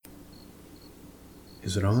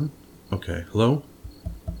Is it on? Okay, hello?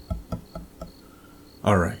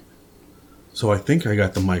 Alright, so I think I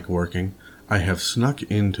got the mic working. I have snuck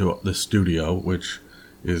into the studio, which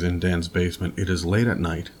is in Dan's basement. It is late at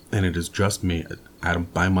night, and it is just me, Adam,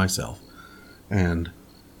 by myself. And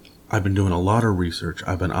I've been doing a lot of research.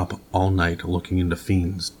 I've been up all night looking into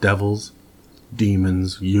fiends, devils,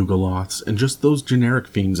 demons, Yugoloths, and just those generic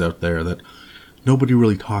fiends out there that nobody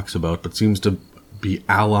really talks about, but seems to be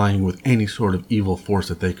allying with any sort of evil force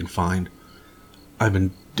that they can find. I've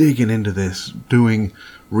been digging into this, doing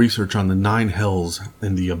research on the Nine Hells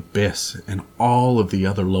and the Abyss and all of the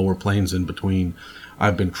other lower planes in between.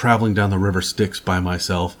 I've been traveling down the River Styx by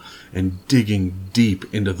myself and digging deep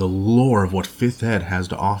into the lore of what 5th Ed has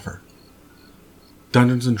to offer.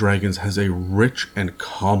 Dungeons & Dragons has a rich and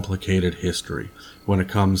complicated history when it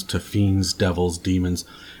comes to fiends, devils, demons,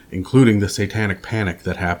 including the Satanic Panic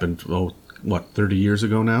that happened, 30 years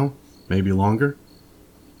ago now? Maybe longer?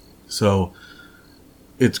 So,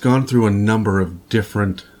 it's gone through a number of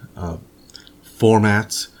different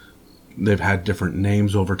formats. They've had different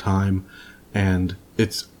names over time, and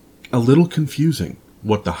it's a little confusing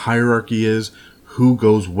what the hierarchy is, who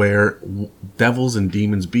goes where. Devils and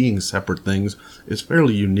demons being separate things is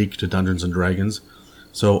fairly unique to Dungeons & Dragons.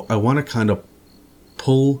 So I want to kind of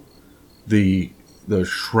pull the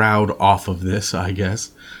shroud off of this, I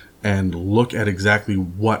guess, and look at exactly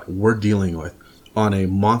what we're dealing with on a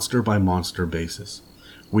monster-by-monster basis.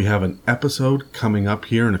 We have an episode coming up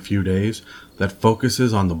here in a few days that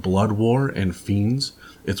focuses on the Blood War and fiends.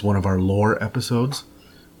 It's one of our lore episodes.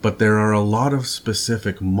 But there are a lot of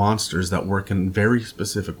specific monsters that work in very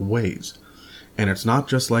specific ways. And it's not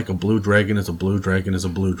just like a blue dragon is a blue dragon is a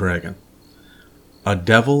blue dragon. A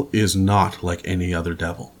devil is not like any other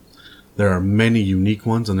devil. There are many unique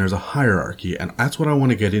ones, and there's a hierarchy, and that's what I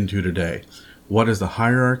want to get into today. What is the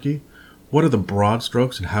hierarchy? What are the broad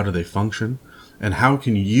strokes, and how do they function? And how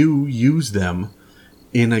can you use them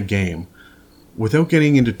in a game? Without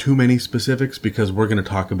getting into too many specifics, because we're going to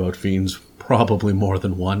talk about fiends probably more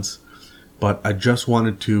than once, but I just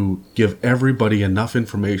wanted to give everybody enough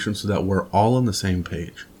information so that we're all on the same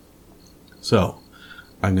page. So,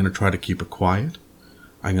 I'm going to try to keep it quiet.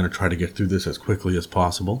 I'm going to try to get through this as quickly as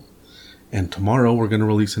possible. And tomorrow we're going to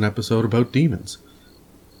release an episode about demons.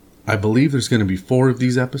 I believe there's going to be 4 of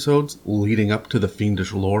these episodes leading up to the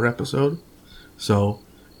Fiendish Lore episode. So,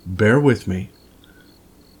 bear with me.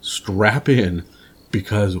 Strap in,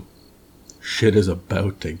 because shit is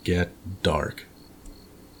about to get dark.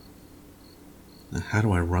 Now, how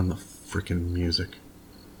do I run the freaking music?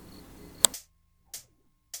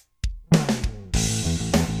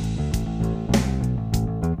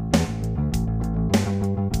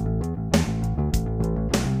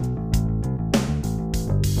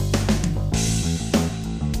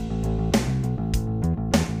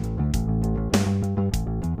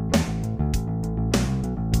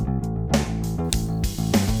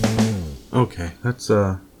 Okay, that's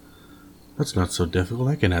not so difficult.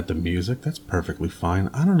 I can add the music. That's perfectly fine.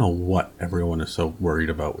 I don't know what everyone is so worried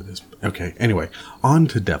about with this. Okay, anyway, on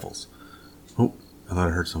to devils. Oh, I thought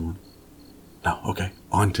I heard someone. No, okay,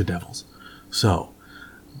 on to devils. So,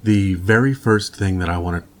 the very first thing that I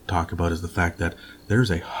want to talk about is the fact that there's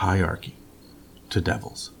a hierarchy to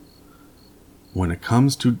devils. When it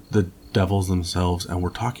comes to the devils themselves, and we're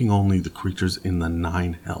talking only the creatures in the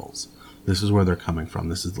 9 hells, this is where they're coming from.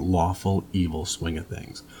 This is the lawful evil swing of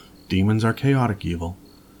things. Demons are chaotic evil.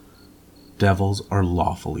 Devils are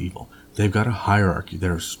lawful evil. They've got a hierarchy.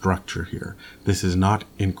 There's structure here. This is not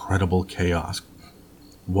incredible chaos.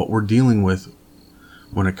 What we're dealing with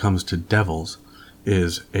when it comes to devils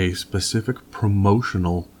is a specific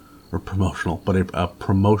promotion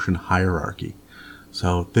hierarchy.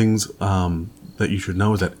 So things that you should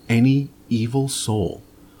know is that any evil soul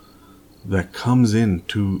that comes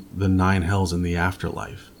into the 9 hells in the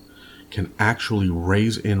afterlife can actually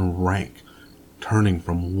raise in rank, turning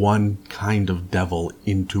from one kind of devil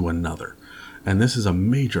into another. And this is a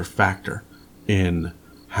major factor in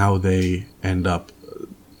how they end up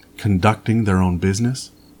conducting their own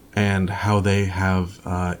business and how they have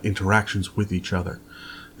interactions with each other.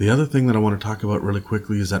 The other thing that I want to talk about really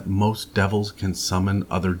quickly is that most devils can summon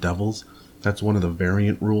other devils. That's one of the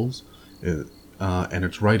variant rules. And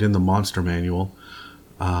it's right in the monster manual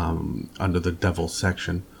under the devil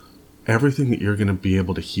section. Everything that you're going to be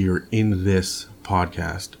able to hear in this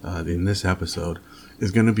podcast, in this episode, is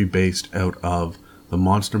going to be based out of the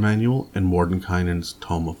monster manual and Mordenkainen's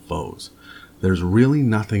Tome of Foes. There's really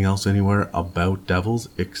nothing else anywhere about devils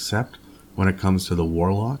except when it comes to the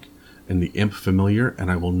warlock and the imp familiar, and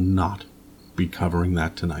I will not be covering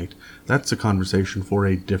that tonight. That's a conversation for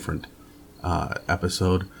a different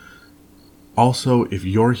episode. Also, if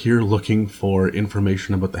you're here looking for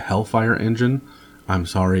information about the Hellfire engine, I'm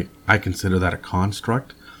sorry, I consider that a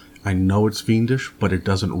construct. I know it's fiendish, but it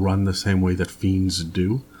doesn't run the same way that fiends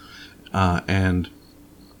do. And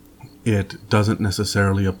it doesn't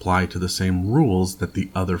necessarily apply to the same rules that the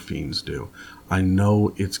other fiends do. I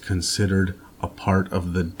know it's considered a part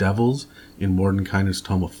of the devils in Mordenkainen's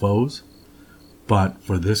Tome of Foes, but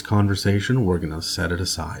for this conversation, we're going to set it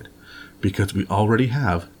aside, because we already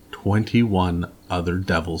have 21 other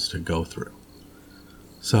devils to go through.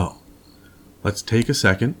 So, let's take a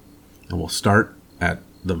second, and we'll start at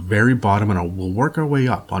the very bottom, and we'll work our way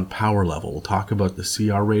up on power level. We'll talk about the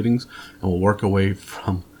CR ratings, and we'll work our way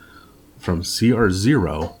from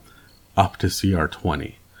CR0 up to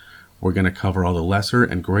CR20. We're going to cover all the lesser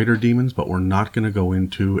and greater demons, but we're not going to go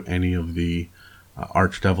into any of the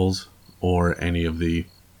archdevils or any of the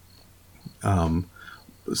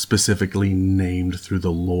specifically named through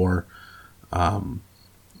the lore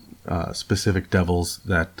specific devils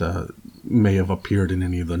that may have appeared in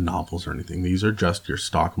any of the novels or anything. These are just your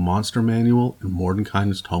stock monster manual and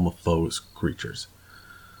Mordenkainen's Tome of Foes creatures.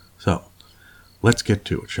 So, let's get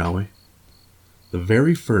to it, shall we? The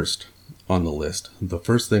very first on the list, the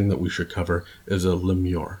first thing that we should cover is a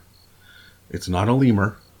lemure. It's not a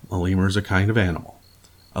lemur. A lemur is a kind of animal.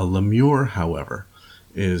 A lemure, however,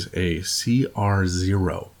 is a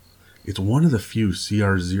CR0. It's one of the few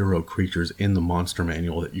CR0 creatures in the monster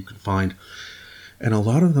manual that you can find. And a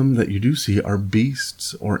lot of them that you do see are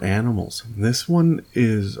beasts or animals. This one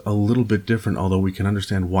is a little bit different, although we can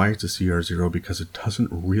understand why it's a CR0, because it doesn't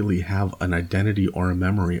really have an identity or a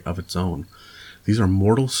memory of its own. These are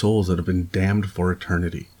mortal souls that have been damned for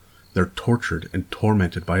eternity. They're tortured and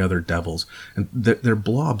tormented by other devils, and they're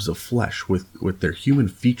blobs of flesh with their human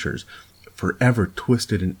features forever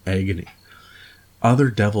twisted in agony. Other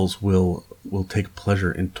devils will take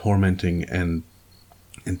pleasure in tormenting and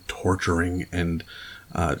torturing and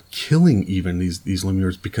killing even these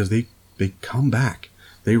lemures, because they come back.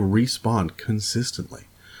 They respawn consistently.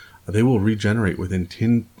 They will regenerate within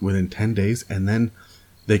 10 days, and then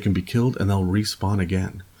they can be killed and they'll respawn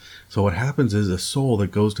again. So what happens is a soul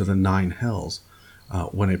that goes to the 9 hells,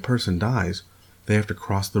 when a person dies, they have to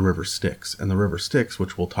cross the River Styx. And the River Styx,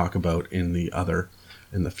 which we'll talk about in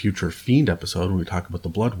the future Fiend episode when we talk about the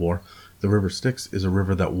Blood War, the River Styx is a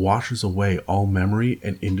river that washes away all memory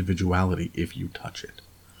and individuality if you touch it.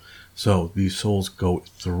 So these souls go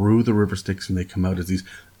through the River Styx and they come out as these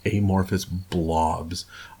amorphous blobs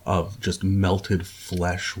of just melted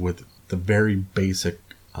flesh with the very basic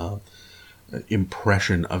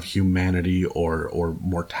impression of humanity or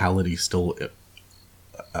mortality still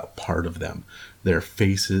a part of them. Their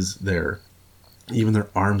faces, even their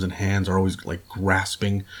arms and hands are always like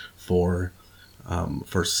grasping for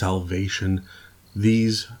salvation.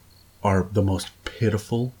 These are the most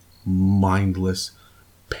pitiful, mindless,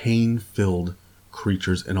 pain-filled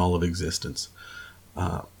creatures in all of existence.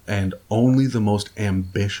 And only the most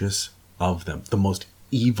ambitious of them, the most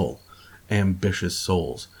evil, ambitious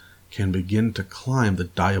souls, can begin to climb the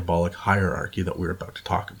diabolic hierarchy that we're about to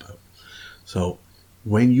talk about. So,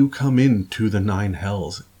 when you come into the 9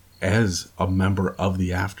 hells as a member of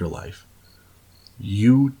the afterlife,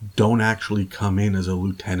 you don't actually come in as a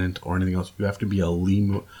lieutenant or anything else. You have to be a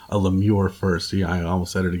lemure first. See, I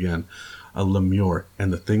almost said it again. A lemure.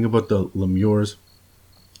 And the thing about the lemures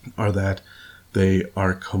are that they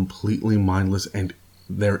are completely mindless and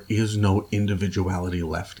there is no individuality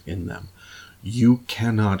left in them. You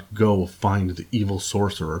cannot go find the evil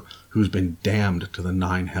sorcerer who's been damned to the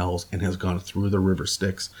 9 hells and has gone through the River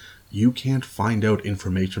Styx. You can't find out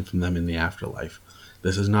information from them in the afterlife.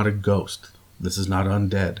 This is not a ghost. This is not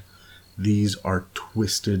undead. These are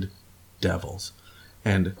twisted devils.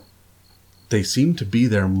 And they seem to be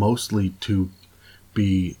there mostly to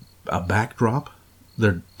be a backdrop.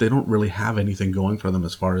 They don't really have anything going for them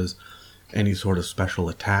as far as any sort of special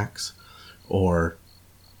attacks or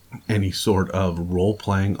any sort of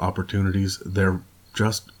role-playing opportunities. They're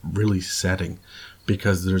just really setting,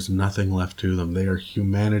 because there's nothing left to them. They are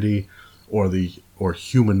humanity or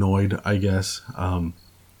humanoid, I guess,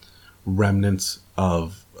 remnants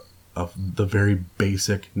of the very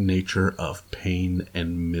basic nature of pain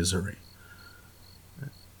and misery.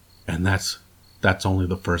 And that's only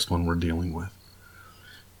the first one we're dealing with.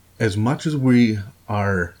 As much as we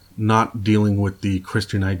are not dealing with the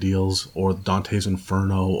Christian ideals or Dante's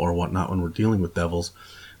Inferno or whatnot when we're dealing with devils,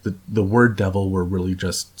 the word devil we're really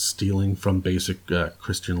just stealing from basic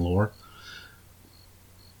Christian lore.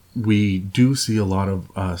 We do see a lot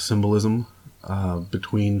of symbolism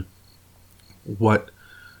between what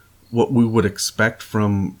what we would expect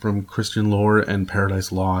from Christian lore and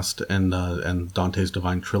Paradise Lost and Dante's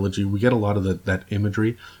Divine Trilogy. We get a lot of that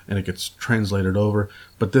imagery, and it gets translated over.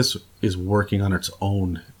 But this is working on its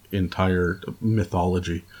own entire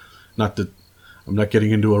mythology. Not that I'm not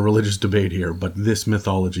getting into a religious debate here, but this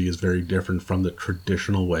mythology is very different from the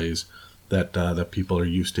traditional ways that people are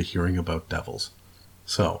used to hearing about devils.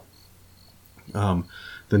 So,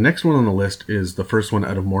 the next one on the list is the first one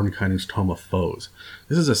out of Mordenkainen's Tome of Foes.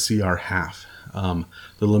 This is a CR half. The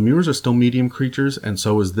Lemures are still medium creatures, and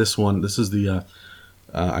so is this one. This is the,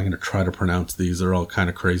 I'm going to try to pronounce these. They're all kind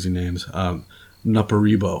of crazy names.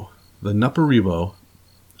 Nuparibo. The Nuparibo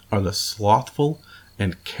are the slothful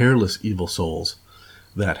and careless evil souls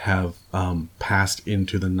that have passed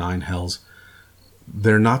into the Nine Hells.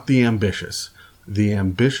 They're not the ambitious. The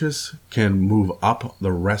ambitious can move up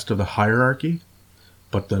the rest of the hierarchy,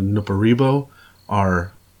 but the Nuparibo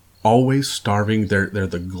are always starving. They're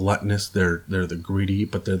the gluttonous, they're the greedy,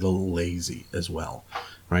 but they're the lazy as well,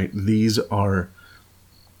 right? These are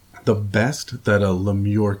the best that a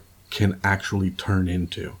Lemure can actually turn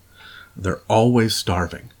into. They're always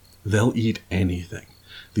starving. They'll eat anything.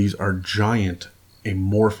 These are giant,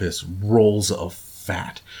 amorphous rolls of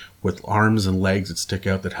fat with arms and legs that stick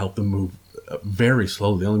out that help them move very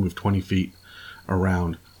slowly. They only move 20 feet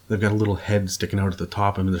around. They've got a little head sticking out at the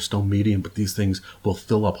top. I mean, they're still medium, but these things will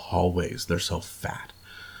fill up hallways. They're so fat.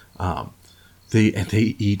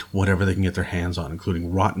 They eat whatever they can get their hands on,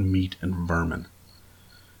 including rotten meat and vermin.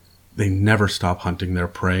 They never stop hunting their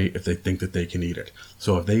prey if they think that they can eat it.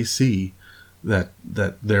 So if they see that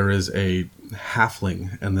there is a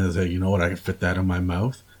halfling and they say, you know what, I can fit that in my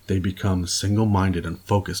mouth, they become single-minded and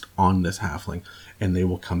focused on this halfling, and they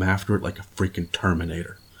will come after it like a freaking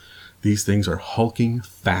Terminator. These things are hulking,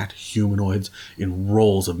 fat humanoids in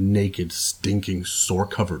rolls of naked, stinking,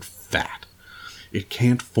 sore-covered fat. It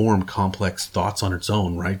can't form complex thoughts on its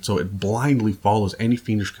own, right? So it blindly follows any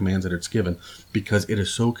fiendish commands that it's given because it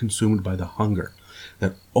is so consumed by the hunger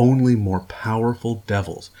that only more powerful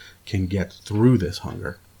devils can get through this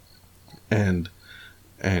hunger and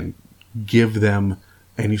give them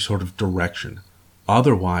any sort of direction.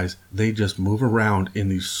 Otherwise, they just move around in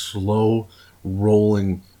these slow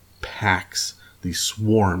rolling packs, these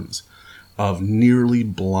swarms of nearly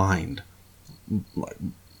blind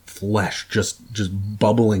flesh just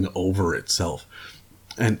bubbling over itself.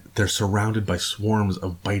 And they're surrounded by swarms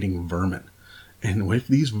of biting vermin. And if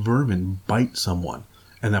these vermin bite someone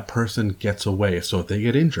and that person gets away, so if they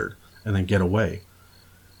get injured and then get away,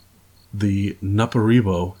 the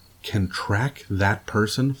Nuparibo can track that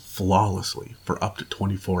person flawlessly for up to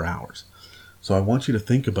 24 hours. So I want you to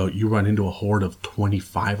think about, you run into a horde of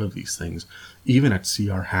 25 of these things. Even at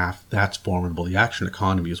CR half, that's formidable. The action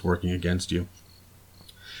economy is working against you.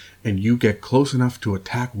 And you get close enough to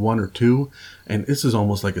attack one or two, and this is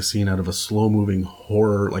almost like a scene out of a slow-moving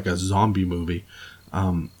horror, like a zombie movie,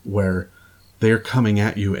 where they're coming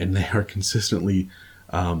at you and they are consistently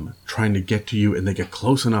trying to get to you, and they get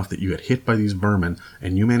close enough that you get hit by these vermin,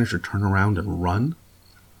 and you manage to turn around and run.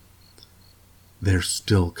 They're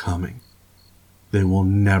still coming. They will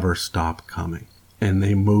never stop coming. And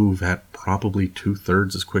they move at probably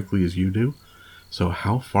 2/3 as quickly as you do. So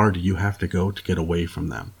how far do you have to go to get away from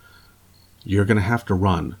them? You're going to have to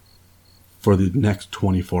run for the next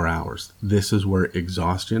 24 hours. This is where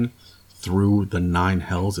exhaustion through the 9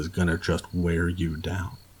 hells is going to just wear you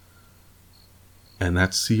down. And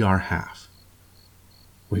that's CR half.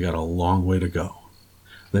 We got a long way to go.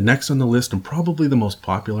 The next on the list, and probably the most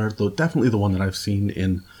popular, though definitely the one that I've seen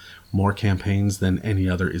in more campaigns than any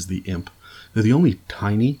other, is the Imp. They're the only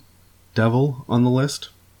tiny devil on the list.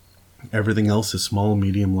 Everything else is small,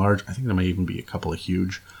 medium, large. I think there may even be a couple of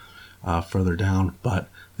huge further down, but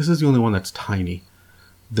this is the only one that's tiny.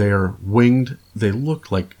 They're winged. They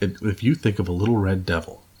look like, if you think of a little red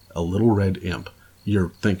devil, a little red imp,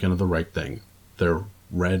 you're thinking of the right thing. They're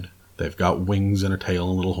red. They've got wings and a tail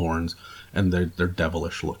and little horns, and they're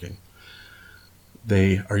devilish looking.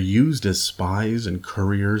 They are used as spies and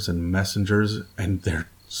couriers and messengers, and they're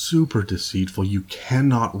super deceitful. You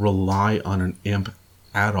cannot rely on an imp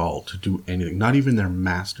at all to do anything. Not even their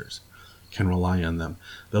masters can rely on them.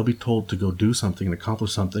 They'll be told to go do something and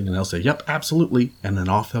accomplish something, and they'll say, yep, absolutely, and then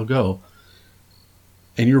off they'll go.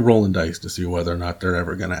 And you're rolling dice to see whether or not they're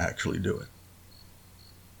ever going to actually do it.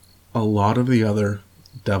 A lot of the other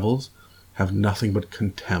devils have nothing but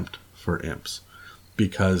contempt for imps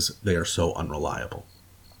because they are so unreliable.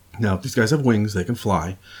 Now, if these guys have wings, they can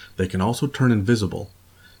fly. They can also turn invisible,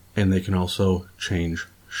 and they can also change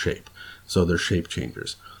shape. So they're shape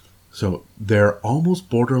changers. So they're almost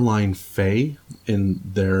borderline fae in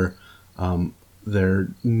their their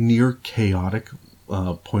near chaotic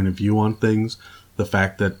point of view on things, the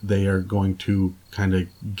fact that they are going to kind of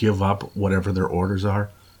give up whatever their orders are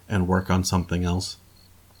and work on something else.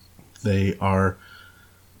 They are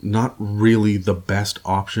not really the best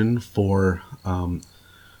option for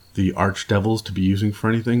the archdevils to be using for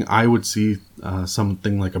anything. I would see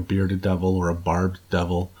something like a bearded devil or a barbed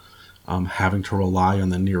devil having to rely on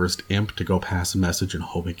the nearest imp to go pass a message and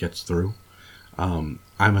hope it gets through. I'm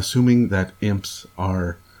assuming that imps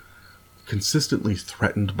are consistently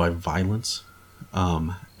threatened by violence,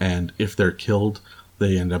 and if they're killed,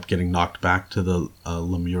 they end up getting knocked back to the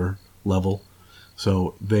Lemure level.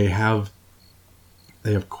 So they have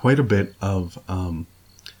quite a bit of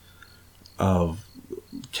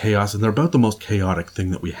chaos, and they're about the most chaotic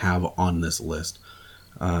thing that we have on this list.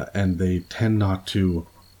 And they tend not to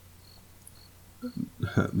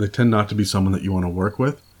be someone that you want to work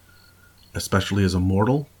with, especially as a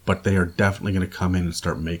mortal, but they are definitely going to come in and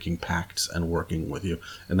start making pacts and working with you.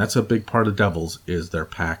 And that's a big part of devils, is their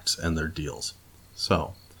pacts and their deals.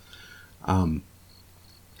 So,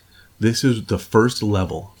 this is the first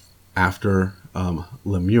level after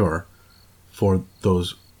Lemure for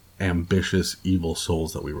those ambitious evil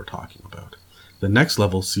souls that we were talking about. The next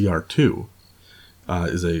level, CR2,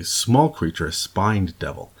 is a small creature, a spined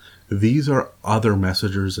devil. These are other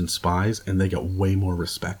messengers and spies, and they get way more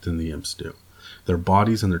respect than the imps do. Their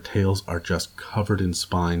bodies and their tails are just covered in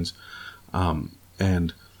spines,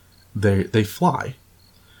 and they fly,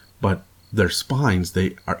 but their spines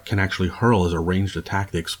can actually hurl as a ranged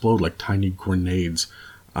attack. They explode like tiny grenades.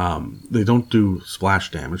 They don't do splash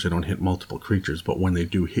damage. They don't hit multiple creatures, but when they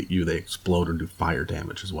do hit you, they explode and do fire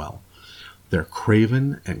damage as well. They're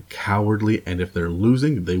craven and cowardly, and if they're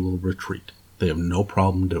losing, they will retreat. They have no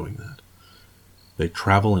problem doing that. They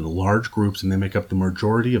travel in large groups, and they make up the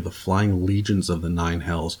majority of the flying legions of the Nine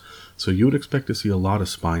Hells. So you would expect to see a lot of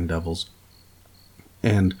spine devils.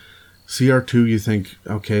 And CR2, you think,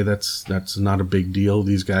 okay, that's not a big deal.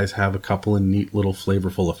 These guys have a couple of neat little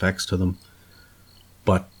flavorful effects to them.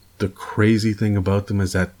 But the crazy thing about them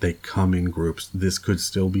is that they come in groups. This could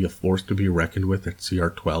still be a force to be reckoned with at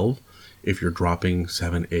CR12 if you're dropping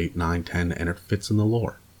 7, 8, 9, 10, and it fits in the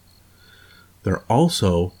lore. They're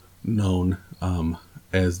also known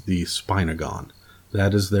as the Spinagon.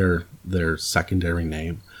 That is their secondary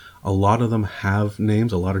name. A lot of them have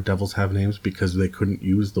names. A lot of devils have names because they couldn't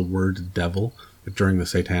use the word devil during the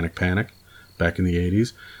Satanic Panic back in the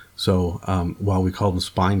 80s. So while we call them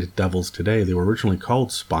spined devils today, they were originally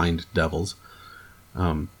called spined devils.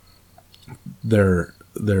 Their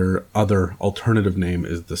other alternative name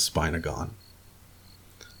is the Spinagon.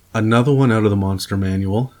 Another one out of the Monster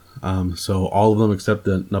Manual. So all of them except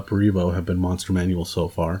the Nuparivo have been Monster Manual so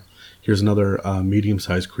far. Here's another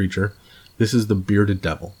medium-sized creature. This is the Bearded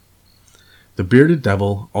Devil. The Bearded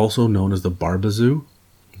Devil, also known as the Barbazoo,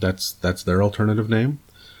 that's their alternative name.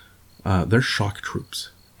 They're shock troops,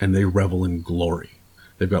 and they revel in glory.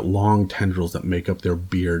 They've got long tendrils that make up their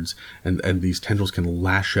beards, and these tendrils can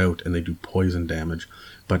lash out, and they do poison damage.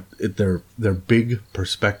 But their big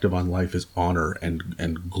perspective on life is honor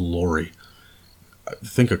and glory.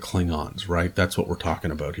 Think of Klingons, right? That's what we're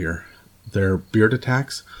talking about here. Their beard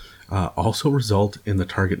attacks also result in the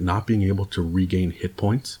target not being able to regain hit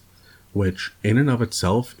points, which in and of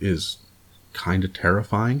itself is kind of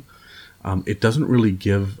terrifying. It doesn't really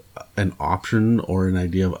give an option or an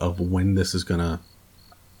idea of when this is gonna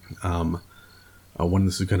end.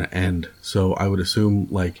 So I would assume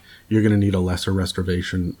like you're gonna need a lesser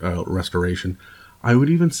restoration. I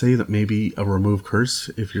would even say that maybe a remove curse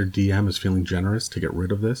if your DM is feeling generous to get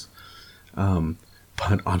rid of this.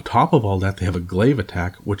 But on top of all that, they have a glaive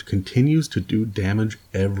attack, which continues to do damage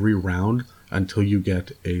every round until you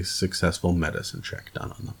get a successful medicine check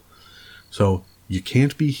done on them. So you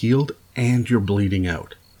can't be healed and you're bleeding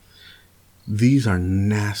out. These are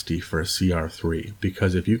nasty for a CR3,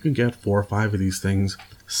 because if you can get 4 or 5 of these things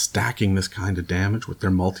stacking this kind of damage with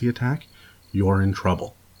their multi-attack, you're in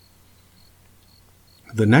trouble.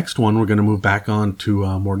 The next one, we're going to move back on to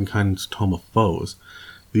Mordenkainen's Tome of Foes.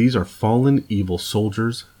 These are fallen evil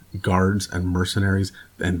soldiers, guards, and mercenaries,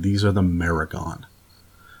 and these are the Maragon.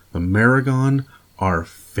 The Maragon are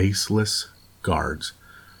faceless guards,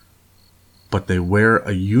 but they wear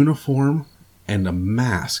a uniform and a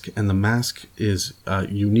mask, and the mask is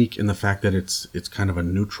unique in the fact that it's kind of a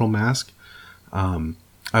neutral mask.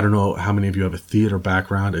 I don't know how many of you have a theater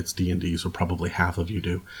background. It's D&D, so probably half of you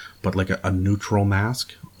do. But like a neutral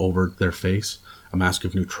mask over their face, a mask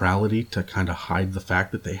of neutrality to kind of hide the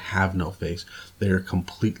fact that they have no face. They are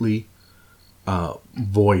completely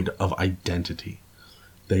void of identity.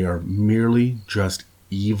 They are merely just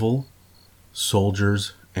evil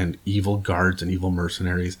soldiers and evil guards and evil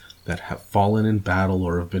mercenaries that have fallen in battle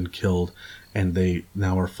or have been killed, and they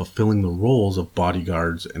now are fulfilling the roles of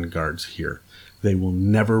bodyguards and guards here. They will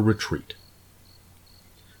never retreat.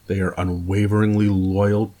 They are unwaveringly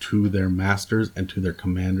loyal to their masters and to their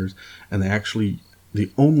commanders, and they actually,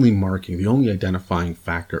 the only identifying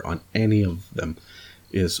factor on any of them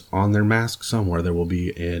is on their mask somewhere there will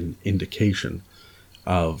be an indication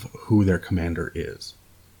of who their commander is.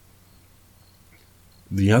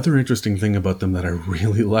 The other interesting thing about them that I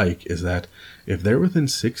really like is that if they're within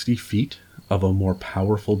 60 feet of a more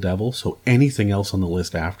powerful devil, so anything else on the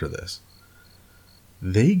list after this,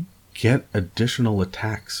 they get additional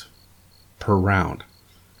attacks per round,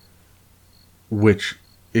 which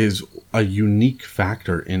is a unique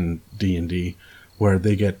factor in D&D, where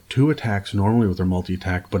they get 2 attacks normally with their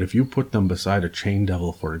multi-attack, but if you put them beside a chain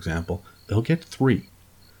devil, for example, they'll get 3.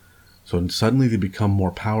 So suddenly they become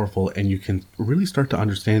more powerful, and you can really start to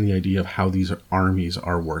understand the idea of how these armies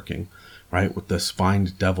are working, right? With the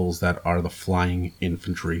spined devils that are the flying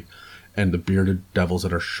infantry, and the bearded devils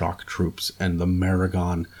that are shock troops, and the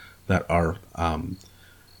Maragon that are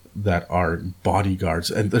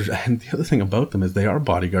bodyguards. And the other thing about them is they are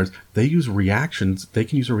bodyguards. They use reactions. They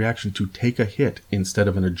can use a reaction to take a hit instead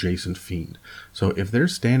of an adjacent fiend. So if they're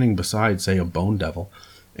standing beside, say, a bone devil,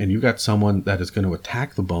 and you got someone that is going to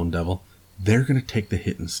attack the bone devil, they're going to take the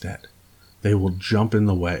hit instead. They will jump in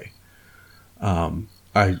the way.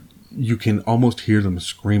 You can almost hear them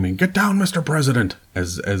screaming, "Get down, Mr. President!"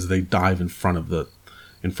 as they dive in front of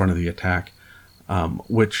the attack,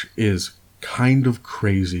 which is kind of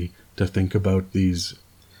crazy to think about. These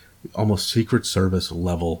almost Secret Service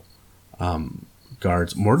level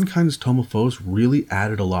guards. Mordenkainen's Tome of Foes really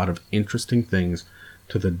added a lot of interesting things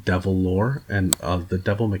to the devil lore and the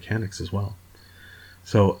devil mechanics as well.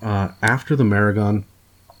 So after the Maragon,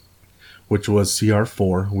 which was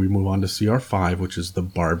CR4, we move on to CR5, which is the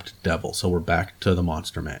Barbed Devil. So we're back to the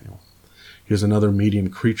monster manual. Here's another medium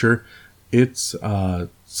creature. Its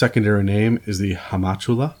secondary name is the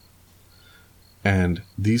Hamatula, and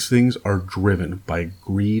these things are driven by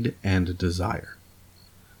greed and desire.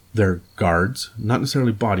 They're guards, not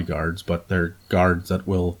necessarily bodyguards, but they're guards that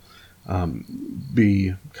will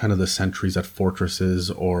be kind of the sentries at fortresses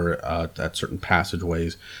or at certain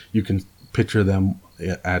passageways. You can picture them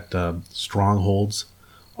at strongholds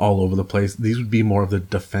all over the place. These would be more of the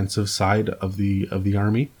defensive side of the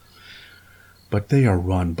army, but they are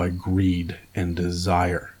run by greed and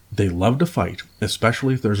desire. They love to fight,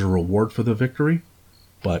 especially if there's a reward for the victory,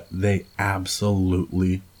 but they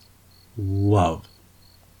absolutely love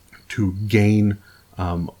to gain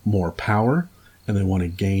more power, and they want to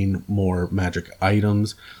gain more magic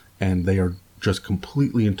items, and they are just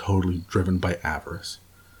completely and totally driven by avarice.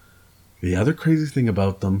 The other crazy thing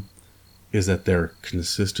about them is that they're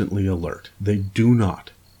consistently alert. They do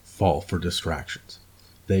not fall for distractions.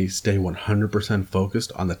 They stay 100%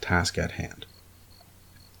 focused on the task at hand.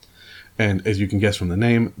 And as you can guess from the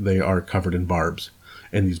name, they are covered in barbs.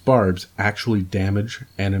 And these barbs actually damage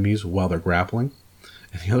enemies while they're grappling.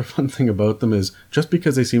 And the other fun thing about them is, just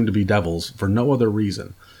because they seem to be devils, for no other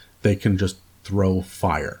reason, they can just throw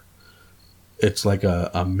fire. It's like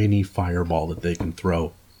a mini fireball that they can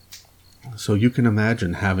throw. So you can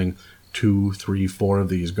imagine having 2, 3, 4 of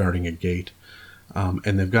these guarding a gate.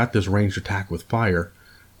 And they've got this ranged attack with fire.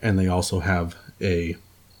 And they also have a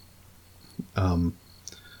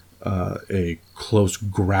close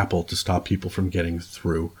grapple to stop people from getting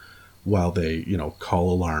through, while they,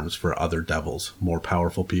 call alarms for other devils, more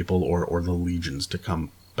powerful people, or the legions to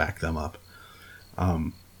come back them up.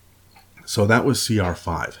 So that was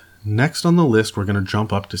CR5. Next on the list, we're going to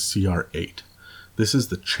jump up to CR8. This is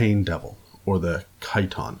the Chain Devil, or the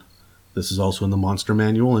Chiton. This is also in the Monster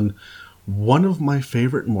Manual, and one of my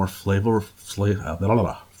favorite, more flavorful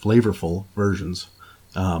versions.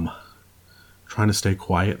 Trying to stay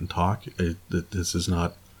quiet and talk. This is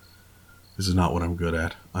not what I'm good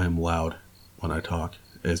at. I am loud when I talk,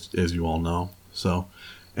 as you all know. So,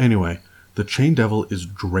 anyway, the Chain Devil is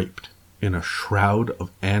draped in a shroud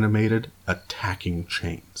of animated attacking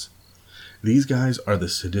chains. These guys are the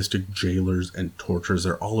sadistic jailers and torturers.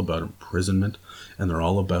 They're all about imprisonment, and they're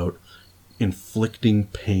all about inflicting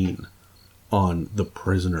pain on the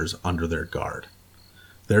prisoners under their guard.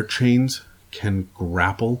 Their chains can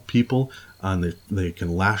grapple people, and they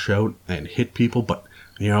can lash out and hit people, but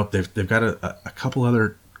they've got a couple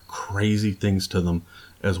other crazy things to them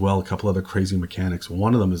as well, a couple other crazy mechanics.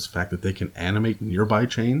 One of them is the fact that they can animate nearby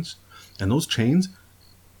chains, and those chains,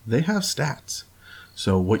 they have stats.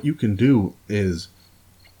 So what you can do is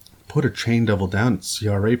put a Chain Devil down at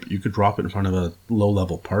CR8, but you could drop it in front of a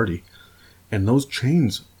low-level party, And those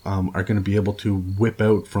chains are going to be able to whip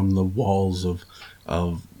out from the walls of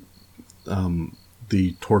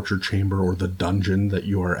the torture chamber or the dungeon that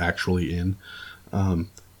you are actually in,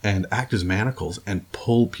 and act as manacles and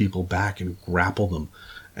pull people back and grapple them,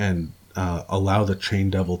 and allow the chain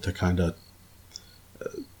devil to kind of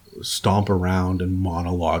stomp around and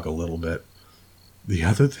monologue a little bit. The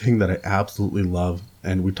other thing that I absolutely love,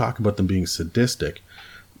 and we talk about them being sadistic,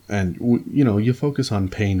 and you focus on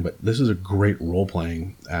pain, but this is a great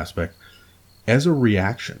role-playing aspect. As a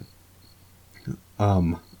reaction,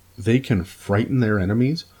 they can frighten their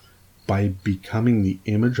enemies by becoming the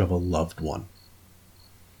image of a loved one.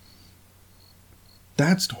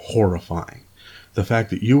 That's horrifying. The fact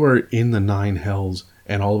that you are in the nine hells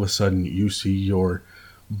and all of a sudden you see your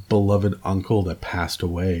beloved uncle that passed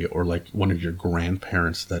away, or like one of your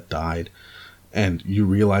grandparents that died, and you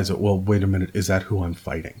realize that, well, wait a minute, is that who I'm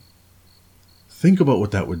fighting? Think about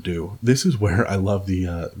what that would do. This is where I love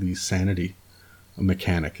the sanity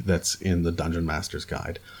mechanic that's in the Dungeon Master's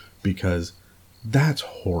Guide, because that's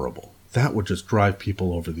horrible. That would just drive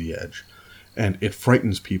people over the edge, and it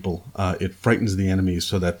frightens people. It frightens the enemies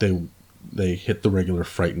so that they hit the regular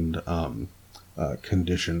frightened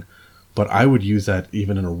condition. But I would use that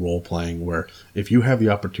even in a role playing where if you have the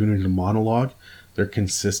opportunity to monologue, they're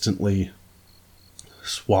consistently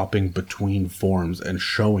swapping between forms and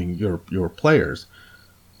showing your players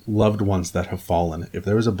loved ones that have fallen. If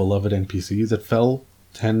there was a beloved NPC that fell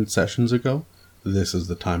 10 sessions ago, this is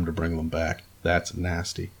the time to bring them back. That's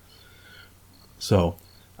nasty. So,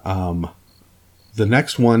 the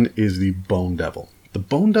next one is the Bone Devil. The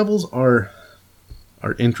Bone Devils are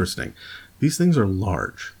interesting. These things are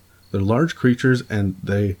large. They're large creatures, and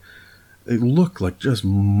they look like just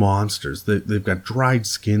monsters. They've got dried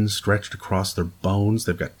skin stretched across their bones.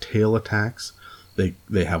 They've got tail attacks.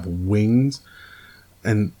 They have wings,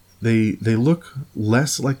 and they look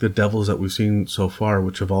less like the devils that we've seen so far,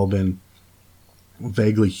 which have all been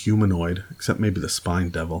vaguely humanoid, except maybe the Spine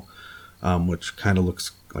Devil, which kind of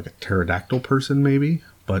looks like a pterodactyl person, maybe.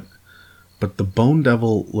 But the Bone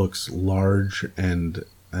Devil looks large and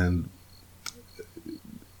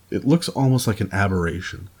it looks almost like an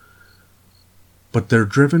aberration. But they're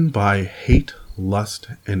driven by hate, lust,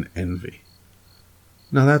 and envy.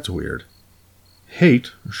 Now that's weird.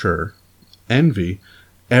 Hate, sure. Envy,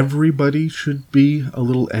 everybody should be a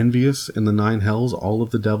little envious in the nine hells, all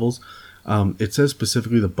of the devils. It says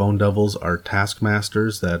specifically the Bone Devils are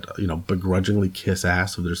taskmasters that, begrudgingly kiss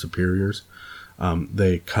ass of their superiors.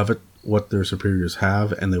 They covet what their superiors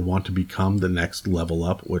have, and they want to become the next level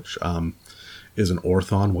up, which is an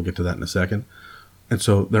Orthon. We'll get to that in a second. And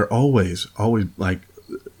so they're always like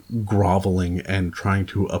groveling and trying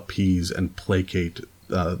to appease and placate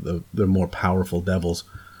the more powerful devils.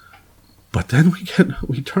 But then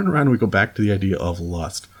we turn around and we go back to the idea of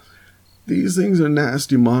lust. These things are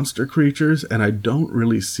nasty monster creatures, and I don't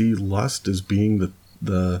really see lust as being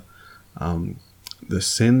the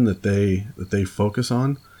sin that they focus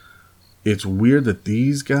on. It's weird that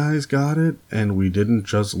these guys got it, and we didn't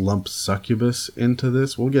just lump succubus into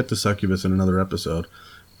this. We'll get to succubus in another episode,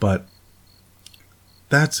 but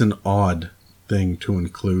that's an odd thing to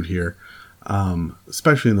include here,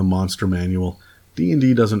 especially in the monster manual.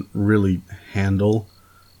 D&D doesn't really handle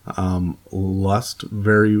lust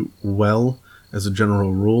very well as a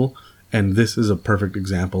general rule, and this is a perfect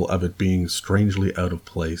example of it being strangely out of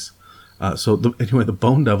place. The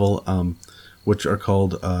Bone Devil, which are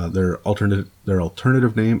called their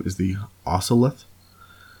alternative name is the Oceleth.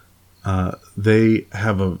 They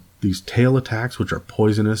have these tail attacks which are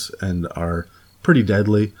poisonous and are pretty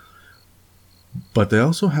deadly, but they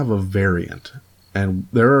also have a variant, and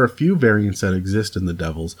there are a few variants that exist in the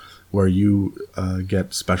Devils where you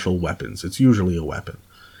get special weapons. It's usually a weapon,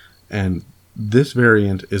 and this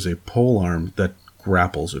variant is a polearm that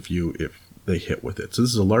grapples if they hit with it. So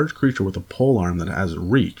this is a large creature with a polearm that has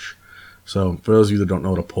reach. So for those of you that don't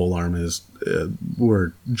know what a polearm is,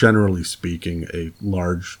 we're generally speaking a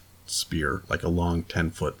large spear, like a long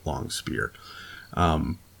 10-foot long spear.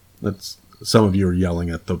 That's some of you are yelling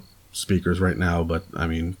at the speakers right now, but I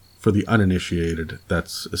mean, for the uninitiated,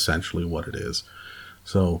 that's essentially what it is.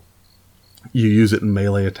 So you use it in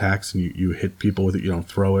melee attacks, and you hit people with it. You don't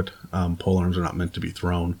throw it. Polearms are not meant to be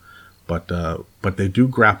thrown, but they do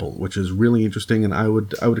grapple, which is really interesting. And I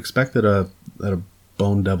would expect that a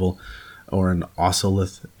Bone Devil or an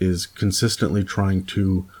Oceleth is consistently trying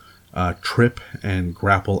to trip and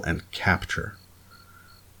grapple and capture.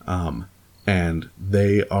 And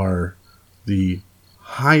they are the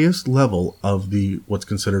highest level of the what's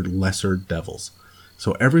considered lesser devils.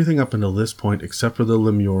 So everything up until this point, except for the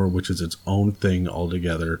Lemure, which is its own thing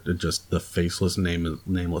altogether, just the faceless,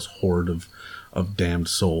 nameless horde of damned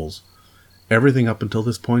souls, everything up until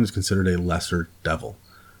this point is considered a lesser devil.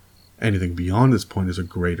 Anything beyond this point is a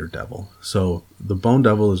greater devil. So the Bone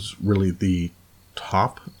Devil is really the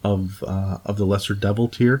top of the lesser devil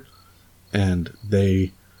tier, and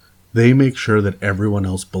they make sure that everyone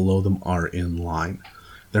else below them are in line.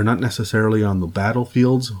 They're not necessarily on the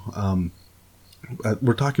battlefields.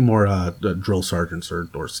 We're talking more drill sergeants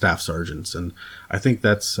or staff sergeants, and I think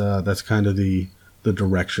that's kind of the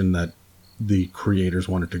direction that the creators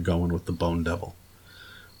wanted to go in with the Bone Devil.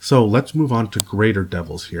 So let's move on to greater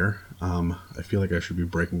devils here. I feel like I should be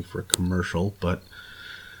breaking for a commercial, but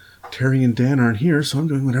Terry and Dan aren't here, so I'm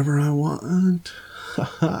doing whatever I want.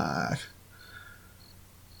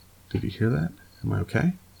 Did you hear that? Am I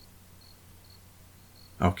okay?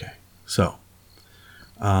 Okay, so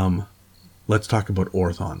let's talk about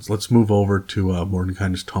Orthons. Let's move over to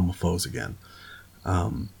Mordenkainen's Tome of Foes again.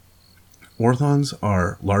 Orthons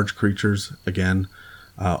are large creatures again.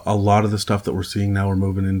 A lot of the stuff that we're seeing now, we're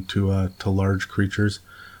moving into to large creatures.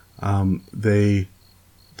 They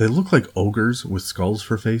look like ogres with skulls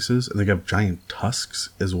for faces, and they have giant tusks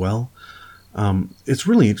as well. It's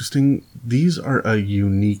really interesting. These are a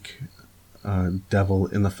unique devil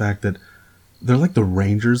in the fact that they're like the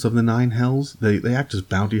rangers of the Nine Hells. They act as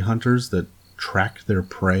bounty hunters that track their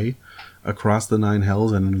prey across the Nine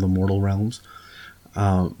Hells and into the mortal realms.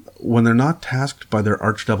 When they're not tasked by their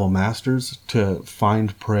archdevil masters to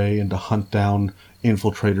find prey and to hunt down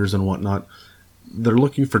infiltrators and whatnot, they're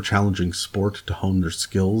looking for challenging sport to hone their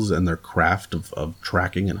skills and their craft of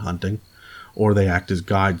tracking and hunting, or they act as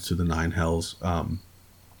guides to the Nine Hells.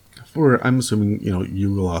 For, I'm assuming,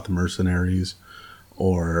 Yugoloth mercenaries,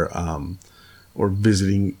 or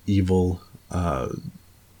visiting evil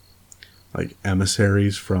like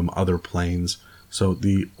emissaries from other planes. So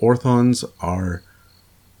the Orthons are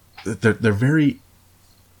they're very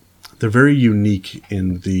unique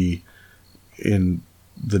in the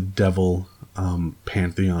devil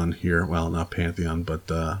pantheon here. Well, not pantheon,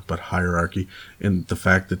 but hierarchy, in the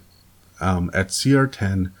fact that at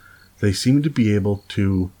CR10 they seem to be able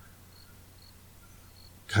to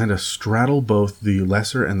kind of straddle both the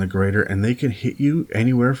lesser and the greater, and they can hit you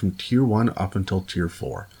anywhere from tier 1 up until tier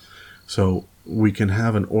 4. So we can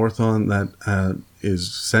have an Orthon that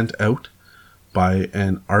is sent out by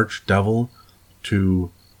an archdevil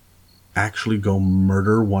to actually go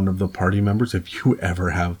murder one of the party members. If you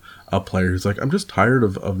ever have a player who's like, I'm just tired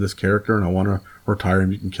of this character and I want to retire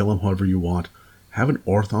him, you can kill him however you want. Have an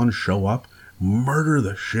Orthon show up, murder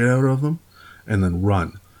the shit out of them, and then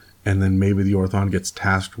run. And then maybe the Orthon gets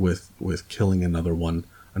tasked with killing another one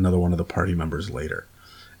of the party members later.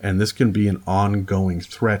 And this can be an ongoing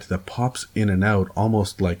threat that pops in and out,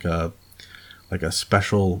 almost like a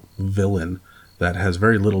special villain that has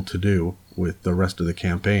very little to do with the rest of the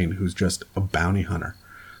campaign, who's just a bounty hunter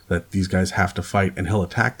that these guys have to fight, and he'll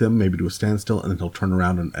attack them, maybe to a standstill, and then he'll turn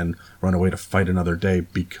around and run away to fight another day,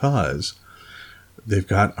 because they've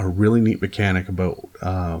got a really neat mechanic about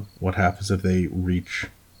what happens if they reach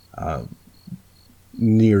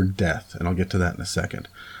near death, and I'll get to that in a second.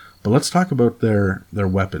 But let's talk about their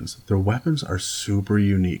weapons. Their weapons are super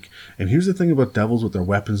unique. And here's the thing about devils with their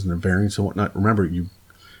weapons and their variants and whatnot. Remember, you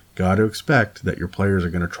got to expect that your players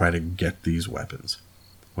are going to try to get these weapons.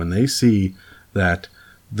 When they see that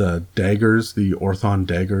the daggers, the Orthon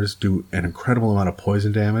daggers, do an incredible amount of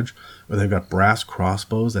poison damage, or they've got brass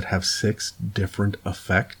crossbows that have 6 different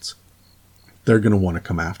effects, they're going to want to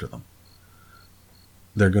come after them.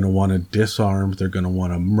 They're going to want to disarm, they're going to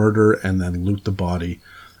want to murder, and then loot the body.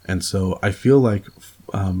 And so I feel like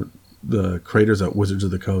the creators at Wizards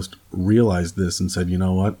of the Coast realized this and said, you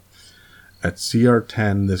know what? At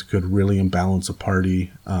CR10, this could really imbalance a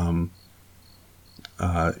party.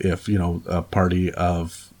 If, a party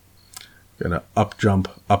of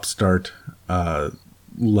upstart,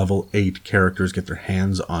 level 8 characters get their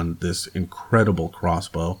hands on this incredible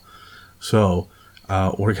crossbow. So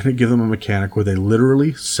we're going to give them a mechanic where they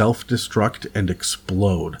literally self-destruct and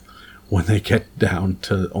explode when they get down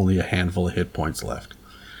to only a handful of hit points left.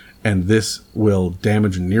 And this will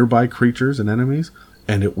damage nearby creatures and enemies,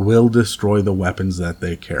 and it will destroy the weapons that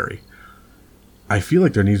they carry. I feel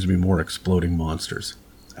like there needs to be more exploding monsters.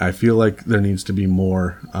 I feel like there needs to be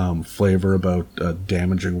more flavor about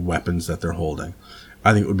damaging weapons that they're holding.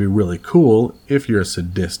 I think it would be really cool if you're a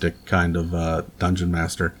sadistic kind of dungeon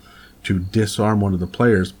master to disarm one of the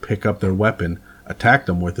players, pick up their weapon, attack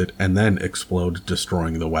them with it, and then explode,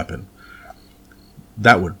 destroying the weapon.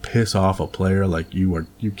 That would piss off a player like you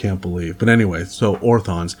can't believe. But anyway, so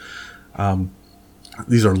Orthons.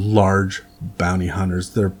 These are large bounty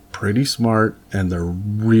hunters. They're pretty smart, and they're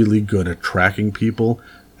really good at tracking people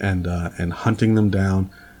and hunting them down.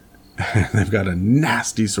 And they've got a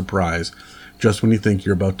nasty surprise. Just when you think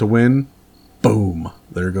you're about to win, boom,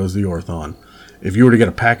 there goes the Orthon. If you were to get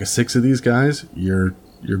a pack of 6 of these guys, your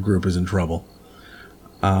group is in trouble.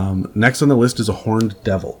 Next on the list is a Horned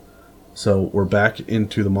Devil. So we're back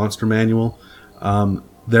into the monster manual.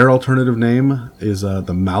 Their alternative name is the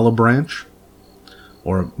Malebranche,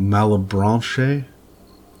 or Malebranche.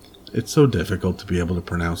 It's so difficult to be able to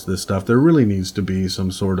pronounce this stuff. There really needs to be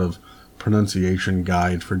some sort of pronunciation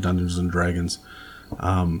guide for Dungeons and Dragons.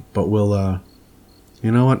 But we'll,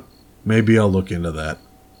 you know what? Maybe I'll look into that.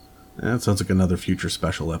 That sounds like another future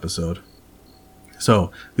special episode.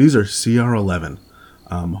 So, these are CR11.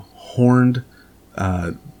 Horned,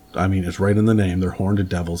 it's right in the name. They're horned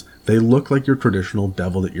devils. They look like your traditional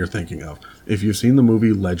devil that you're thinking of. If you've seen the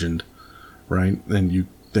movie Legend, right, and you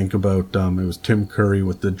think about, it was Tim Curry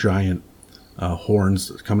with the giant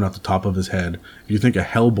horns coming out the top of his head. If you think of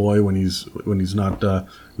Hellboy when he's not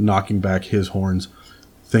knocking back his horns,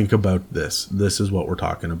 think about this. This is what we're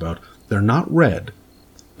talking about. They're not red.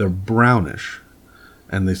 They're brownish,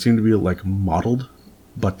 and they seem to be like mottled,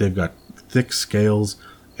 but they've got thick scales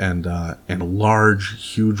and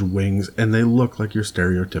large, huge wings, and they look like your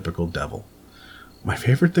stereotypical devil. My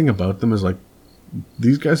favorite thing about them is, like,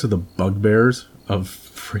 these guys are the bugbears of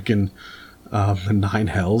freaking the Nine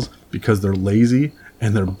Hells, because they're lazy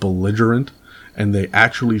and they're belligerent, and they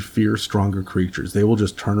actually fear stronger creatures. They will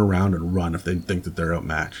just turn around and run if they think that they're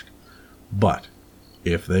outmatched. But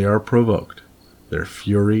if they are provoked, their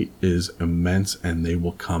fury is immense, and they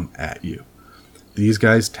will come at you. These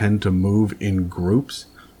guys tend to move in groups.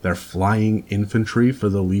 They're flying infantry for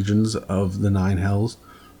the legions of the Nine Hells,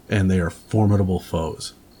 and they are formidable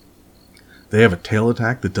foes. They have a tail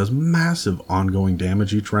attack that does massive ongoing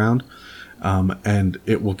damage each round, and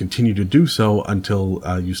it will continue to do so until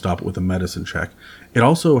you stop it with a medicine check. It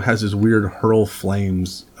also has this weird hurl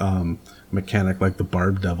flames mechanic like the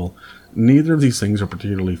Barb Devil. Neither of these things are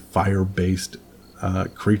particularly fire-based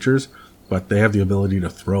creatures, but they have the ability to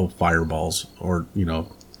throw fireballs, or,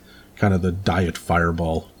 kind of the diet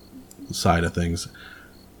fireball side of things.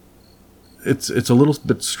 It's a little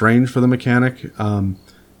bit strange for the mechanic,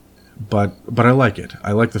 but I like it.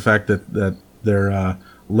 I like the fact that they're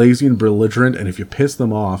lazy and belligerent, and if you piss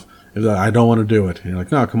them off, they're like, I don't want to do it. And you're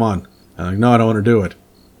like, no, come on. And I'm like, no, I don't want to do it.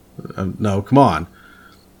 No, come on.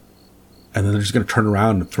 And then they're just going to turn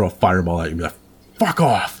around and throw a fireball at you and be like, fuck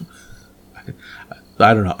off.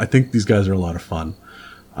 I don't know. I think these guys are a lot of fun.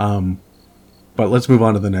 But let's move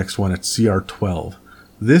on to the next one. It's CR12.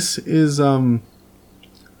 This is one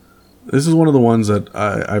of the ones that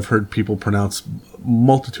I've heard people pronounce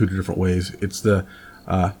multitude of different ways. It's the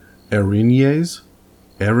Erinyes.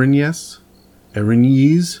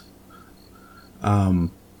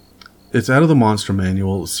 It's out of the Monster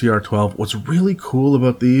Manual, CR12. What's really cool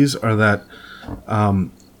about these are that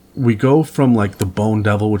we go from, like, the Bone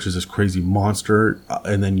Devil, which is this crazy monster,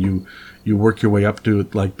 and then you work your way up to,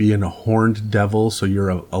 like, being a Horned Devil, so you're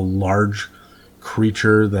a large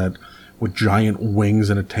creature that with giant wings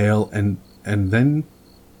and a tail, and then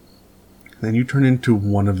you turn into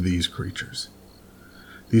one of these creatures.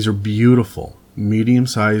 These are beautiful,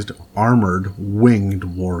 medium-sized, armored, winged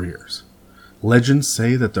warriors. Legends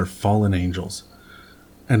say that they're fallen angels,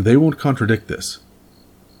 and they won't contradict this.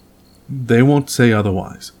 They won't say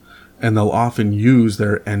otherwise, and they'll often use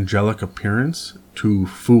their angelic appearance to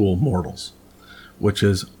fool mortals, which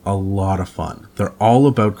is a lot of fun. They're all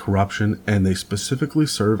about corruption, and they specifically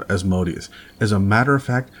serve Asmodeus. As a matter of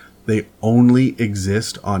fact, they only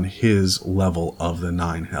exist on his level of the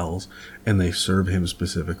Nine Hells, and they serve him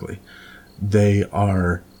specifically. They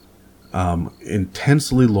are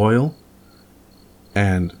intensely loyal,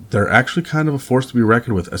 and they're actually kind of a force to be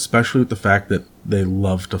reckoned with, especially with the fact that they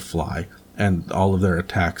love to fly, and all of their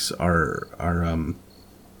attacks are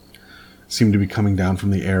seem to be coming down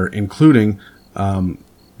from the air, including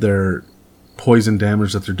their poison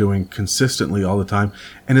damage that they're doing consistently all the time.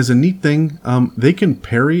 And as a neat thing, they can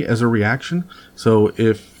parry as a reaction. So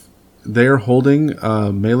if they're holding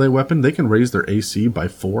a melee weapon, they can raise their AC by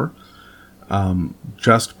 4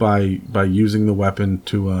 just by using the weapon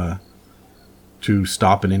to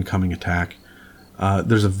stop an incoming attack.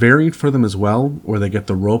 There's a variant for them as well, where they get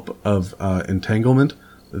the Rope of Entanglement.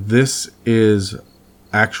 This is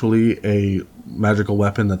actually a magical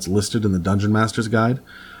weapon that's listed in the Dungeon Master's Guide,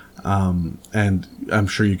 and I'm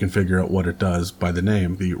sure you can figure out what it does by the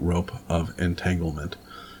name, the Rope of Entanglement.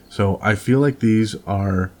 So I feel like these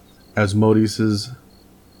are Asmodeus's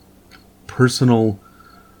personal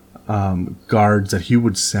guards that he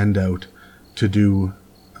would send out to do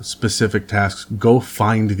specific tasks. Go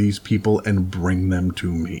find these people and bring them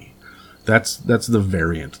to me. That's the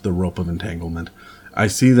variant, the Rope of Entanglement. I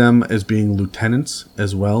see them as being lieutenants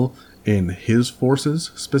as well in his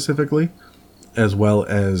forces specifically, as well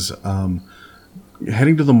as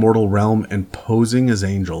heading to the mortal realm and posing as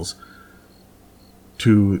angels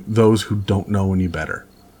to those who don't know any better.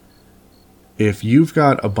 If you've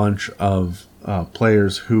got a bunch of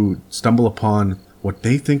players who stumble upon what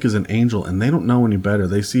they think is an angel and they don't know any better,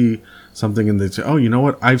 they see something and they say, oh, you know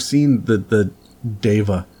what? I've seen the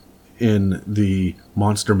Deva in the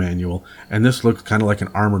monster manual, and this looks kind of like an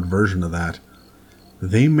armored version of that.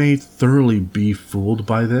 They may thoroughly be fooled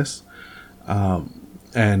by this,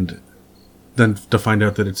 and then to find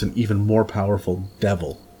out that it's an even more powerful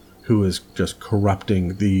devil who is just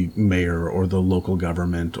corrupting the mayor or the local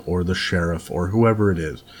government or the sheriff or whoever it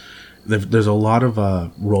is. There's a lot of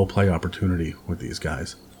roleplay opportunity with these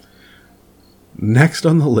guys. Next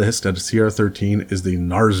on the list at CR13 is the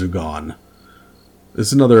Narzugon. This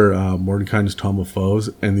is another Mordenkainen's Tome of Foes,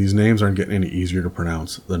 and these names aren't getting any easier to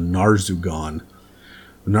pronounce. The Narzugon.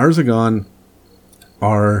 The Narzugon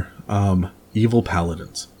are evil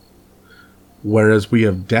paladins. Whereas we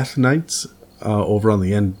have Death Knights over on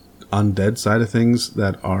the undead side of things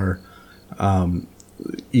that are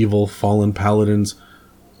evil fallen paladins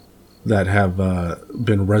that have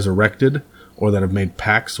been resurrected or that have made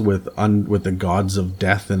pacts with the gods of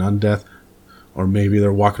death and undeath, or maybe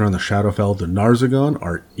they're walking around the Shadowfell. The Narzugon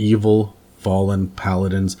are evil fallen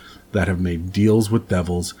paladins that have made deals with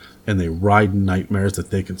devils, and they ride nightmares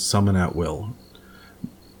that they can summon at will.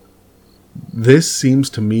 This seems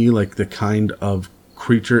to me like the kind of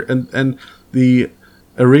creature, and the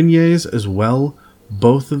Erinyes as well.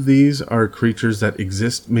 Both of these are creatures that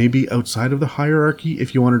exist maybe outside of the hierarchy,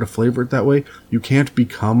 if you wanted to flavor it that way. You can't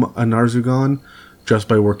become a Narzugon just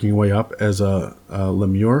by working your way up as a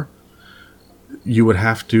Lemure. You would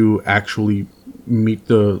have to actually meet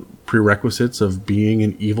the prerequisites of being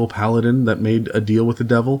an evil paladin that made a deal with the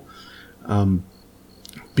devil.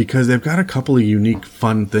 Because they've got a couple of unique,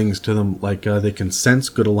 fun things to them, like they can sense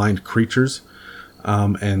good aligned creatures,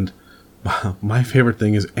 and my favorite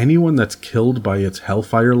thing is anyone that's killed by its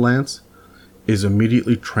Hellfire Lance is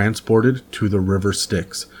immediately transported to the River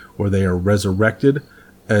Styx, where they are resurrected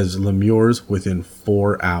as Lemures within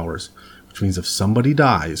 4 hours. Which means if somebody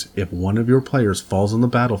dies, if one of your players falls on the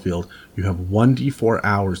battlefield, you have 1d4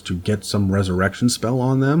 hours to get some resurrection spell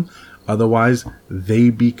on them. Otherwise,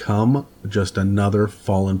 they become just another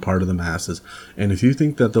fallen part of the masses. And if you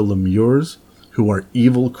think that the Lemures, who are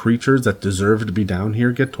evil creatures that deserve to be down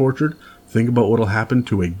here, get tortured, think about what will happen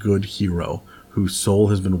to a good hero whose soul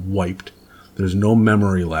has been wiped. There's no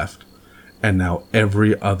memory left. And now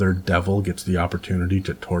every other devil gets the opportunity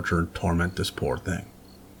to torture and torment this poor thing.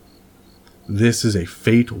 This is a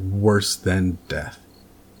fate worse than death.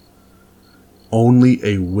 Only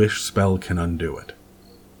a wish spell can undo it.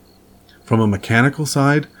 From a mechanical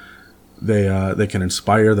side, they can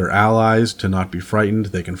inspire their allies to not be frightened.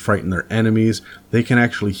 They can frighten their enemies. They can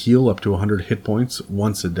actually heal up to 100 hit points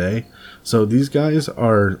once a day. So these guys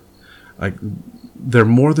are they're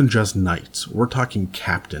more than just knights. We're talking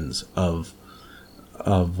captains of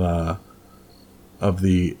the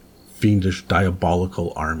fiendish,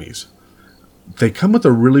 diabolical armies. They come with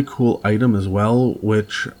a really cool item as well,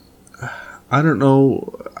 which I don't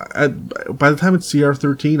know. By the time it's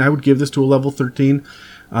CR13, I would give this to a level 13.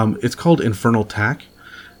 It's called Infernal Tack,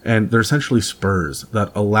 and they're essentially spurs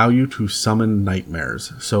that allow you to summon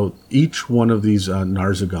nightmares. So each one of these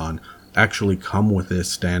Narzugon actually come with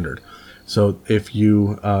this standard. So if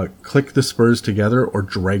you click the spurs together or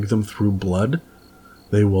drag them through blood,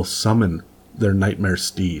 they will summon their nightmare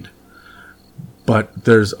steed. But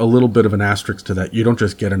there's a little bit of an asterisk to that. You don't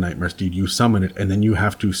just get a nightmare steed, you summon it, and then you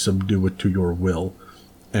have to subdue it to your will.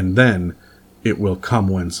 And then it will come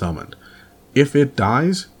when summoned. If it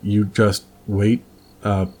dies, you just wait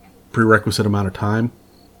a prerequisite amount of time.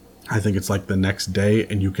 I think it's like the next day,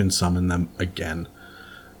 and you can summon them again.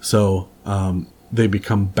 So they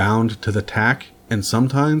become bound to the tack, and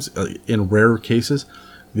sometimes, in rare cases,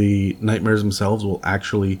 the nightmares themselves will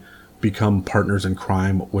actually become partners in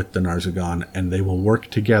crime with the Narzugon, and they will work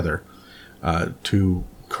together to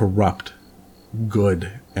corrupt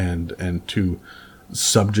good and to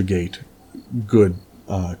subjugate good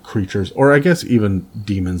creatures, or I guess even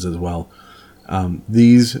demons as well.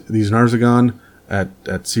 These Narzugon at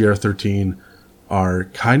CR13 are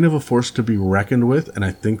kind of a force to be reckoned with, and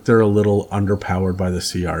I think they're a little underpowered by the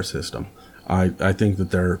CR system. I think that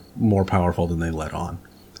they're more powerful than they let on,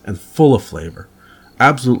 and full of flavor.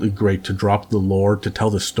 absolutely great to drop the lore, to tell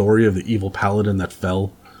the story of the evil paladin that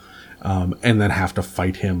fell, and then have to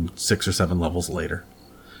fight him 6 or 7 levels later.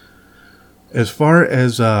 As far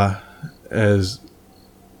as the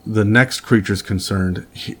next creature's concerned,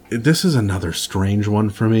 this is another strange one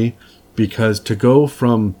for me, because to go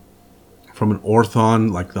from an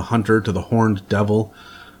Orthon, like the Hunter, to the Horned Devil,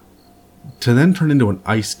 to then turn into an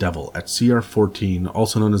Ice Devil at CR 14,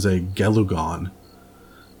 also known as a Gelugon,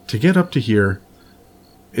 to get up to here,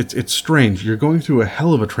 it's strange. You're going through a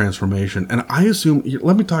hell of a transformation, and I assume,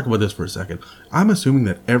 let me talk about this for a second. I'm assuming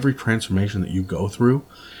that every transformation that you go through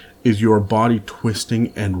is your body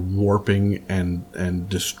twisting and warping and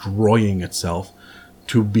destroying itself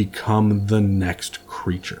to become the next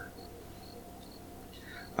creature.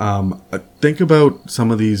 Think about some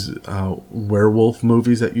of these werewolf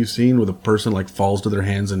movies that you've seen, where the person like falls to their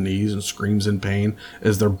hands and knees and screams in pain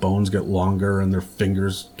as their bones get longer and their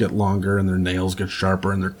fingers get longer and their nails get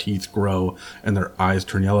sharper and their teeth grow and their eyes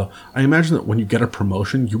turn yellow. I imagine that when you get a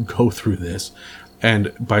promotion, you go through this,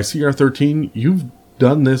 and by CR 13, you've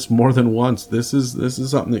done this more than once. This is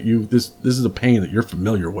something that this is a pain that you're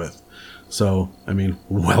familiar with. So, I mean,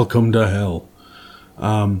 welcome to hell.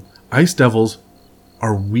 Ice Devils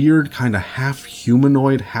are weird, kind of half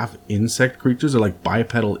humanoid, half insect creatures. They're like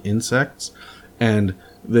bipedal insects, and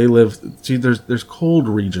they live. See, there's cold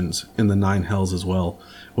regions in the Nine Hells as well.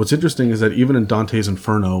 What's interesting is that even in Dante's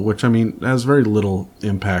Inferno, which I mean has very little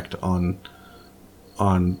impact on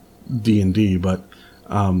D&D, but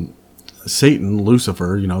Satan,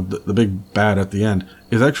 Lucifer, the big bad at the end,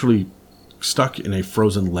 is actually stuck in a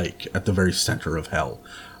frozen lake at the very center of hell.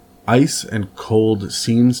 Ice and cold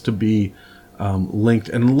seems to be linked,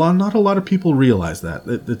 and not a lot of people realize that.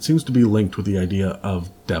 It seems to be linked with the idea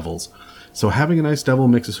of devils. So having an ice devil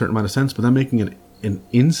makes a certain amount of sense, but then making an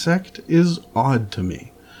insect is odd to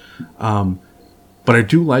me. But I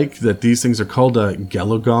do like that these things are called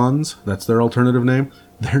Gelugons. That's their alternative name.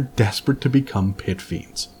 They're desperate to become pit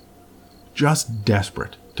fiends. Just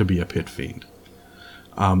desperate to be a pit fiend.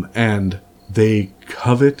 And they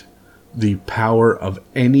covet the power of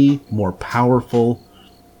any more powerful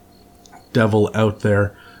devil out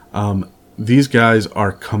there. These guys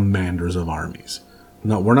are commanders of armies.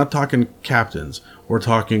 No, we're not talking captains. We're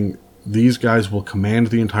talking these guys will command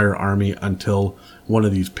the entire army until one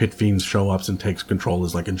of these pit fiends show up and takes control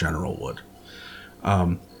as like a general would.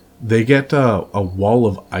 They get a wall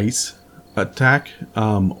of ice attack,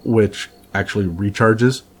 which actually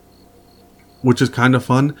recharges, which is kind of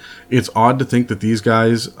fun. It's odd to think that these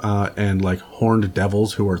guys and like horned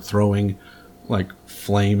devils who are throwing like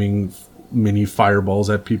flaming mini fireballs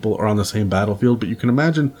at people are on the same battlefield, but you can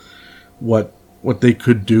imagine what they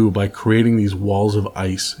could do by creating these walls of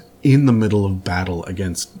ice in the middle of battle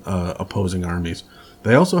against opposing armies.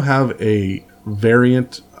 They also have a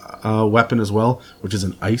variant weapon as well, which is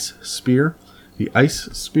an ice spear. The ice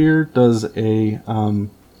spear does a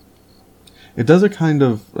kind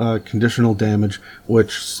of conditional damage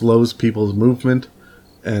which slows people's movement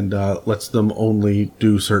and lets them only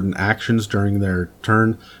do certain actions during their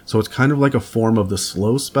turn. So it's kind of like a form of the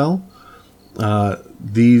slow spell.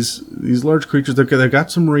 These large creatures, they've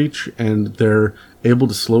got some reach and they're able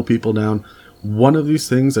to slow people down. One of these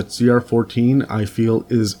things at CR 14 I feel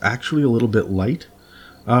is actually a little bit light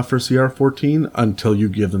for CR 14 until you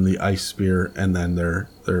give them the ice spear, and then they're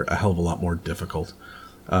a hell of a lot more difficult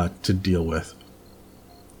to deal with.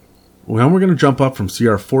 Well, now we're going to jump up from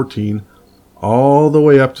CR 14 all the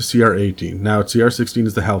way up to CR 18. Now, CR 16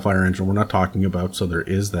 is the Hellfire Engine we're not talking about, so there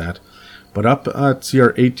is that. But up at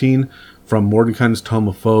CR 18, from Mordenkainen's Tome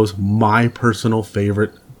of Foes, my personal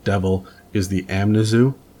favorite devil is the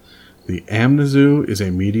Amnezu. The Amnezu is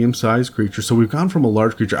a medium-sized creature. So we've gone from a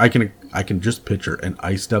large creature. I can just picture an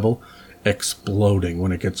ice devil exploding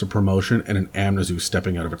when it gets a promotion and an Amnezu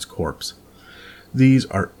stepping out of its corpse. These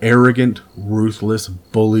are arrogant, ruthless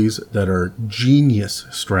bullies that are genius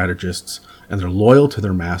strategists, and they're loyal to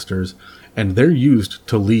their masters, and they're used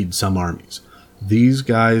to lead some armies. These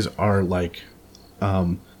guys are like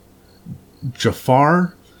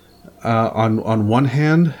Jafar on one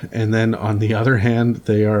hand, and then on the other hand,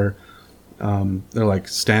 they're like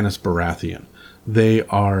Stannis Baratheon. They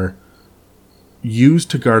are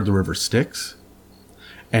used to guard the river Styx,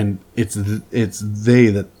 and it's they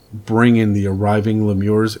that bring in the arriving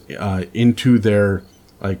Lemures into their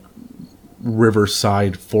like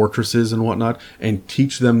riverside fortresses and whatnot, and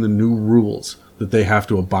teach them the new rules that they have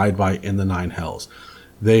to abide by in the Nine Hells.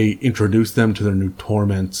 They introduce them to their new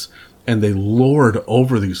torments, and they lord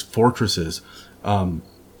over these fortresses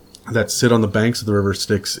that sit on the banks of the river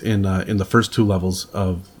Styx in the first 2 levels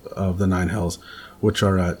of the Nine Hells, which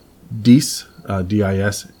are Dis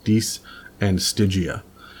Dis, and Stygia.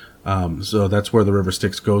 So that's where the River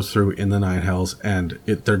Styx goes through in the Nine Hells, and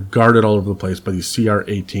they're guarded all over the place by these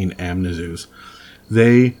CR-18 Amnizus.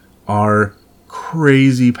 They are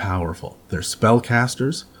crazy powerful. They're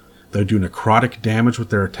spellcasters. They do necrotic damage with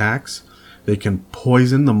their attacks. They can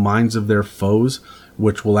poison the minds of their foes,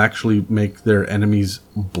 which will actually make their enemies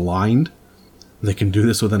blind. They can do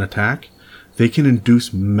this with an attack. They can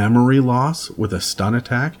induce memory loss with a stun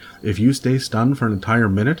attack. If you stay stunned for an entire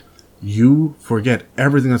minute, you forget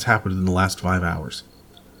everything that's happened in the last 5 hours.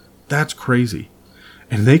 That's crazy.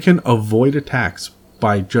 And they can avoid attacks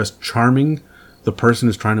by just charming the person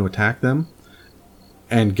who's trying to attack them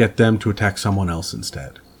and get them to attack someone else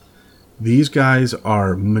instead. These guys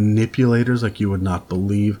are manipulators like you would not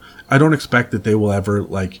believe. I don't expect that they will ever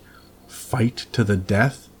fight to the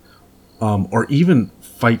death, or even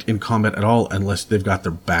fight in combat at all unless they've got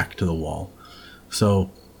their back to the wall.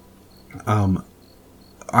 So,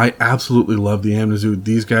 I absolutely love the Amnizu.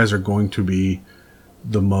 These guys are going to be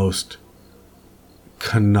the most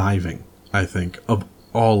conniving, I think, of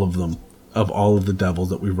all of them, of all of the devils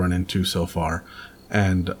that we've run into so far.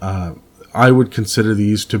 And I would consider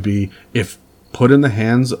these to be, if put in the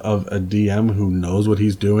hands of a DM who knows what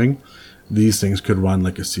he's doing, these things could run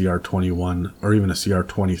like a CR21 or even a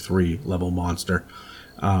CR23 level monster.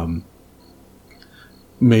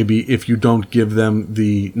 Maybe if you don't give them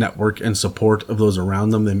the network and support of those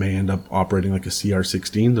around them, they may end up operating like a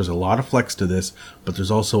CR16. There's a lot of flex to this, but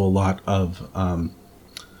there's also a lot of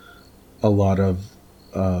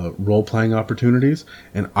role-playing opportunities.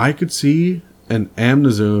 And I could see an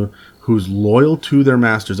Amnizu who's loyal to their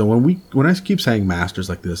masters. And when I keep saying masters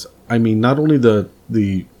like this, I mean not only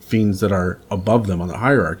the fiends that are above them on the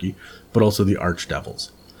hierarchy, but also the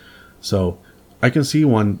archdevils. So I can see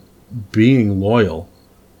one being loyal,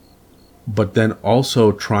 but then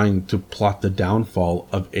also trying to plot the downfall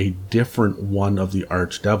of a different one of the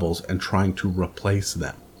archdevils and trying to replace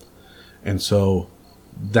them. And so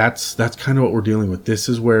that's kind of what we're dealing with. This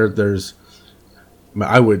is where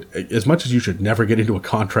I would, as much as you should never get into a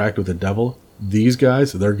contract with a devil, these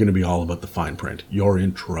guys, they're going to be all about the fine print. You're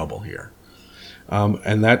in trouble here.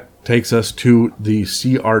 And that takes us to the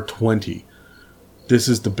CR20. This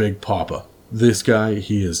is the big papa. This guy,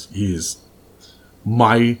 he is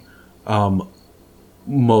my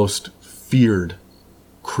most feared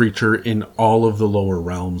creature in all of the lower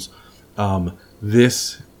realms.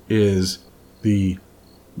 This is the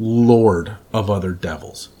lord of other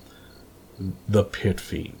devils, the Pit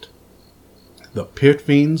Fiend. The Pit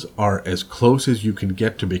Fiends are as close as you can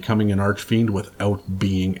get to becoming an Archfiend without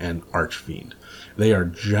being an Archfiend. They are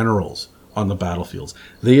generals on the battlefields.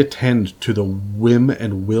 They attend to the whim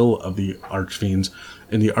and will of the Archfiends,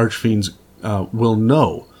 and the Archfiends will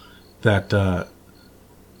know that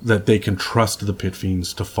they can trust the Pit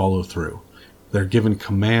Fiends to follow through. They're given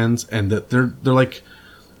commands, and that they're like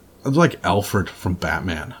Alfred from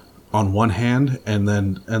Batman on one hand, and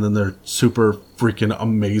then they're super freaking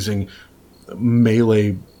amazing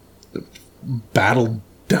melee battle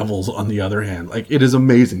devils on the other hand. Like, it is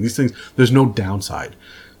amazing. These things, there's no downside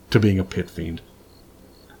to being a Pit Fiend.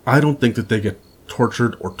 I don't think that they get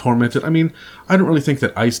tortured or tormented. I mean, I don't really think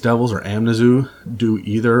that Ice Devils or Amnizu do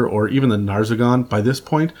either, or even the Narzagon. By this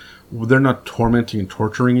point, they're not tormenting and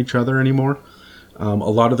torturing each other anymore. A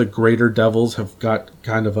lot of the greater devils have got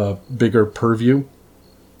kind of a bigger purview,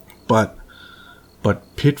 but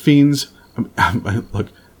Pit Fiends, look,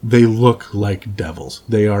 they look like devils.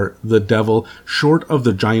 They are the devil, short of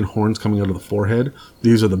the giant horns coming out of the forehead.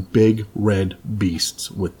 These are the big red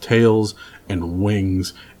beasts with tails and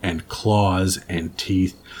wings and claws and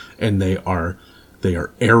teeth, and they are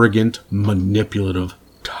arrogant, manipulative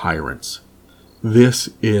tyrants. This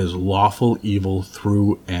is lawful evil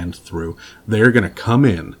through and through. They're going to come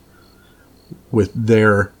in with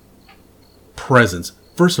their presence.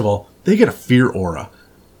 First of all, they get a fear aura.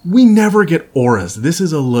 We never get auras. This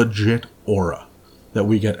is a legit aura that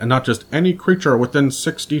we get, and not just any creature within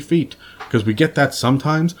 60 feet, because we get that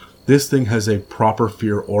sometimes. This thing has a proper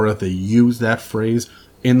fear aura. They use that phrase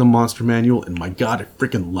in the monster manual, and my god, I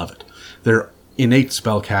freaking love it. They're innate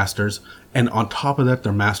spellcasters, and on top of that,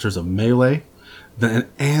 they're masters of melee,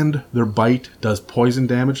 and their bite does poison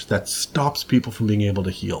damage that stops people from being able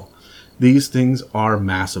to heal. These things are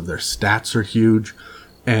massive. Their stats are huge,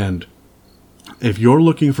 and if you're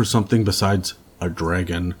looking for something besides a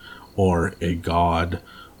dragon or a god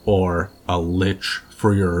or a lich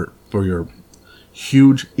for your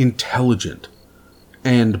huge, intelligent,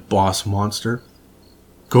 and boss monster,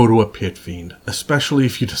 go to a Pit Fiend, especially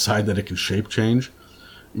if you decide that it can shape change.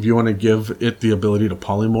 If you want to give it the ability to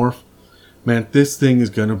polymorph, man, this thing is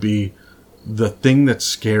going to be the thing that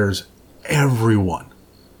scares everyone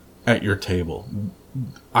at your table.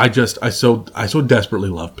 I so desperately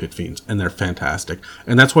love Pit Fiends, and they're fantastic.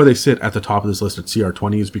 And that's why they sit at the top of this list at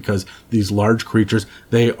CR20, is because these large creatures,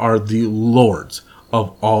 they are the lords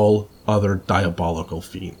of all other diabolical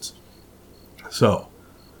fiends. So,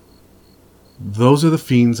 those are the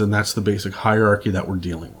fiends, and that's the basic hierarchy that we're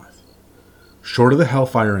dealing with. Short of the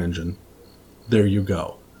Hellfire Engine, there you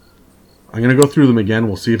go. I'm going to go through them again.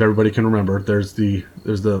 We'll see if everybody can remember. There's the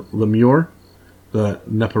Lemure, the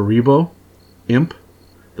Neparibo, Imp,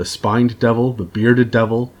 the Spined Devil, the Bearded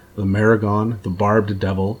Devil, the Maragon, the Barbed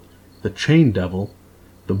Devil, the Chain Devil,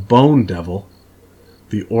 the Bone Devil,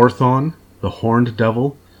 the Orthon, the Horned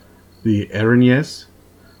Devil, the Erinyes,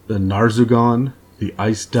 the Narzugon, the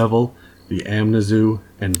Ice Devil, the Amnazu,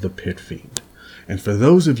 and the Pit Fiend. And for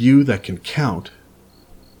those of you that can count,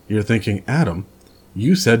 you're thinking, Adam,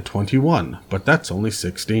 you said 21, but that's only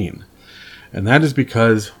 16. And that is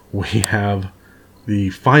because we have the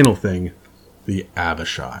final thing, the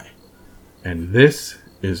Abishai. And this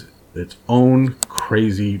is its own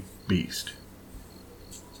crazy beast.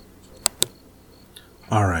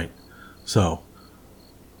 Alright, so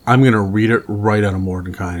I'm going to read it right out of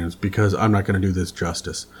Mordenkainen's because I'm not going to do this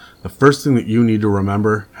justice. The first thing that you need to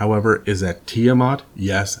remember, however, is that Tiamat,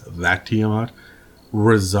 yes, that Tiamat,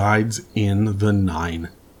 resides in the 9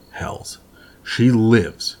 hells. She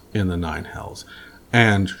lives in the 9 hells.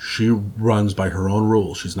 And she runs by her own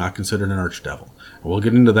rules. She's not considered an archdevil. We'll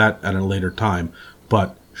get into that at a later time.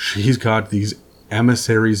 But she's got these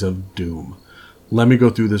emissaries of doom. Let me go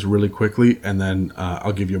through this really quickly, and then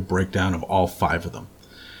I'll give you a breakdown of all 5 of them.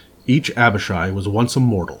 Each Abishai was once a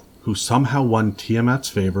mortal who somehow won Tiamat's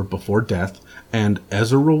favor before death, and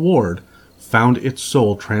as a reward, found its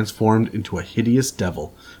soul transformed into a hideous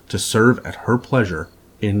devil to serve at her pleasure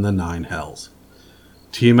in the 9 hells.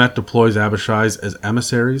 Tiamat deploys Abishais as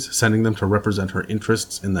emissaries, sending them to represent her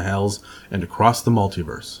interests in the hells and across the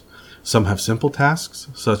multiverse. Some have simple tasks,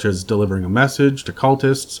 such as delivering a message to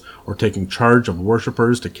cultists or taking charge of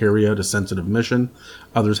worshippers to carry out a sensitive mission.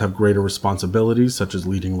 Others have greater responsibilities, such as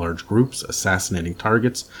leading large groups, assassinating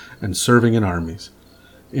targets, and serving in armies.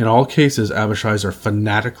 In all cases, Abishais are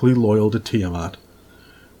fanatically loyal to Tiamat,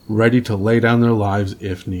 ready to lay down their lives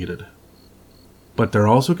if needed. But they're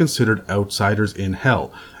also considered outsiders in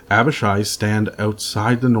hell. Abishais stand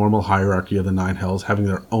outside the normal hierarchy of the 9 hells, having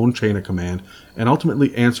their own chain of command, and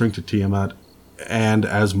ultimately answering to Tiamat and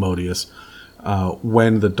Asmodeus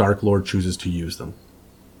when the Dark Lord chooses to use them.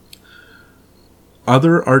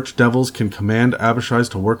 Other archdevils can command Abishais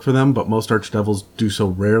to work for them, but most archdevils do so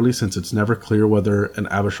rarely, since it's never clear whether an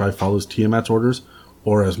Abishai follows Tiamat's orders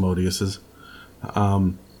or Asmodeus's.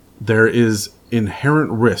 There is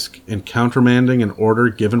inherent risk in countermanding an order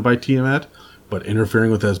given by Tiamat, but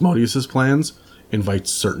interfering with Asmodeus's plans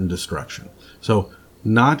invites certain destruction. So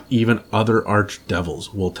not even other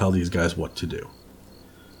archdevils will tell these guys what to do.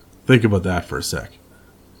 Think about that for a sec.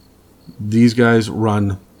 These guys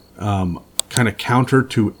run kind of counter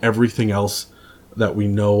to everything else that we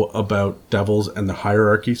know about devils and the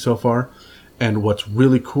hierarchy so far. And what's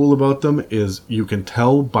really cool about them is you can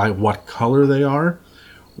tell by what color they are,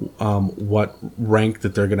 what rank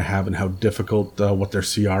that they're going to have, and how difficult what their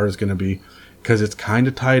CR is going to be, because it's kind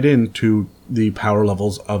of tied into the power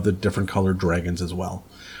levels of the different colored dragons as well.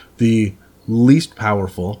 The least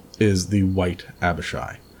powerful is the white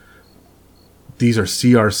Abishai. These are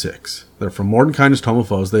CR6. They're from Mordenkainen's Tome of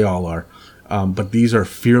Foes, they all are. But these are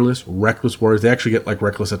fearless, reckless warriors. They actually get like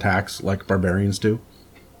reckless attacks like barbarians do.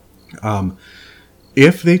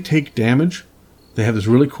 If they take damage, they have this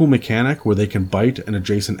really cool mechanic where they can bite an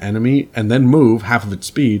adjacent enemy and then move half of its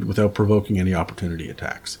speed without provoking any opportunity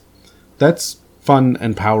attacks. That's fun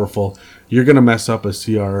and powerful. You're going to mess up a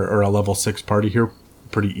CR or a level 6 party here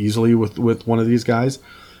pretty easily with one of these guys,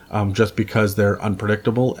 just because they're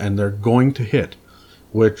unpredictable and they're going to hit,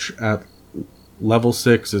 which at level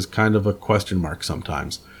 6 is kind of a question mark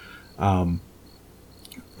sometimes.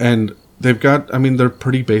 And they've got, they're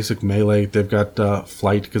pretty basic melee. They've got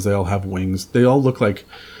flight because they all have wings. They all look like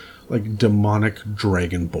demonic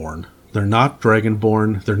dragonborn. They're not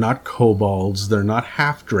dragonborn. They're not kobolds. They're not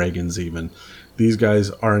half dragons even. These guys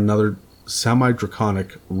are another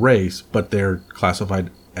semi-draconic race, but they're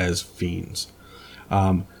classified as fiends.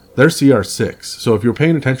 They're CR6. So if you were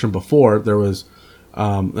paying attention before, there was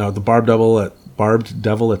the Barbed Devil at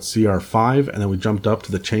CR5, and then we jumped up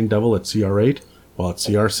to the Chain Devil at CR8. Well, at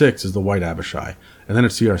CR6 is the White Abishai, and then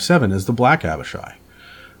at CR7 is the Black Abishai.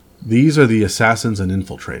 These are the assassins and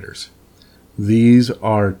infiltrators. These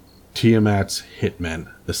are Tiamat's hitmen,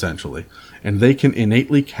 essentially. and they can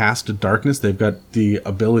innately cast darkness. They've got the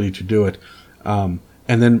ability to do it, and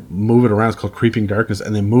then move it around. It's called Creeping Darkness,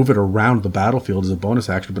 and they move it around the battlefield as a bonus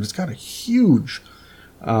action. But it's got a huge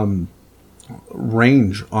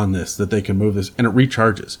range on this that they can move this, and it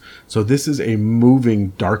recharges. So this is a moving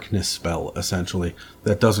darkness spell, essentially,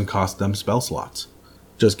 that doesn't cost them spell slots.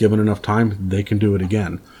 Just given enough time, they can do it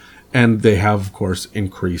again. And they have, of course,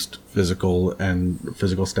 increased physical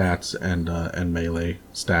stats and melee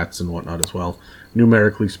stats and whatnot as well.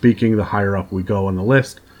 Numerically speaking, the higher up we go on the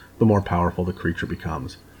list, the more powerful the creature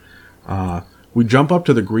becomes. We jump up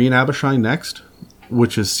to the Green Abishai next,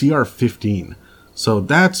 which is CR 15. So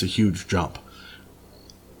that's a huge jump.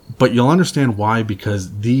 But you'll understand why,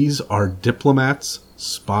 because these are diplomats,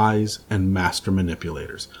 spies, and master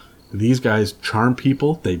manipulators. These guys charm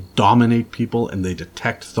people, they dominate people, and they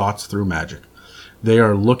detect thoughts through magic. They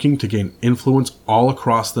are looking to gain influence all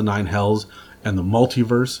across the Nine Hells and the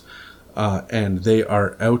multiverse, and they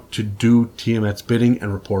are out to do Tiamat's bidding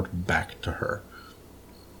and report back to her.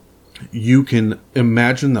 You can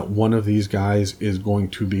imagine that one of these guys is going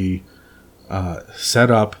to be set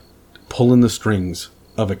up, pulling the strings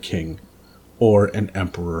of a king, or an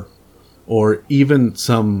emperor, or even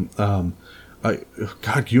some... God,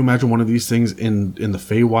 can you imagine one of these things in the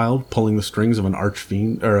Feywild pulling the strings of an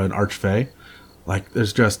archfiend or an archfey? Like,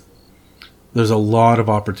 there's a lot of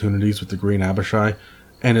opportunities with the Green Abishai,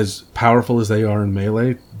 and as powerful as they are in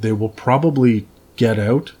melee, they will probably get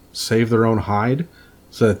out, save their own hide,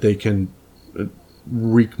 so that they can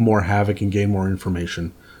wreak more havoc and gain more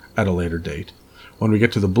information at a later date. When we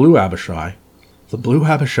get to the Blue Abishai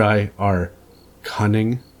are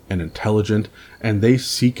cunning and intelligent, and they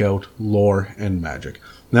seek out lore and magic.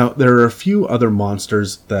 Now, there are a few other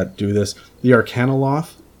monsters that do this. The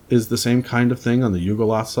Arcanoloth is the same kind of thing on the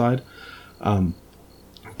Yugoloth side.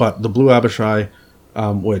 But the Blue Abishai,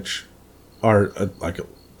 which are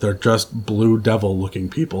they're just blue devil looking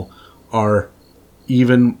people, are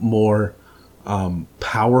even more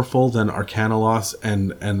powerful than Arcanoloths,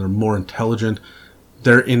 and they're more intelligent.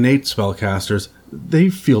 They're innate spellcasters. They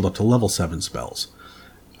field up to level 7 spells.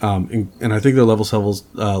 And I think their level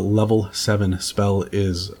 7 spell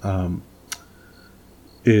is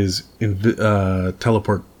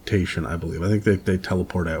teleportation, I believe. I think they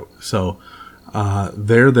teleport out. So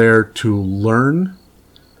they're there to learn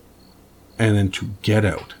and then to get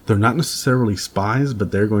out. They're not necessarily spies,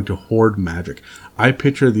 but they're going to hoard magic. I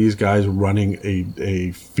picture these guys running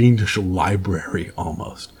a fiendish library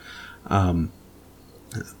almost.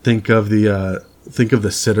 Think of the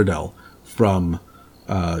Citadel from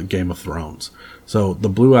Game of Thrones. So the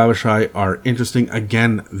Blue Abishai are interesting.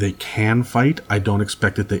 Again, they can fight. I don't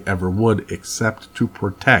expect that they ever would, except to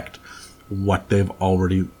protect what they've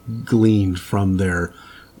already gleaned from their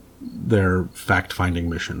fact-finding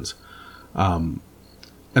missions. And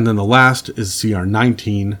then the last is CR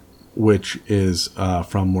 19, which is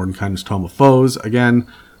from Mordenkainen's Tome of Foes. Again,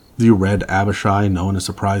 the Red Abishai, no one is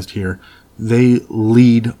surprised here. They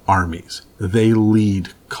lead armies. They lead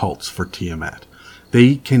cults for Tiamat.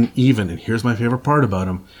 They can even, and here's my favorite part about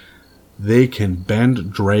them, they can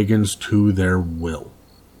bend dragons to their will.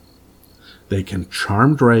 They can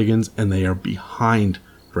charm dragons, and they are behind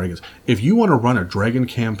dragons. If you want to run a dragon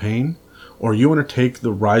campaign, or you want to take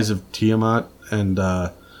the Rise of Tiamat and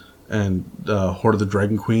Hoard of the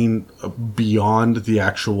Dragon Queen beyond the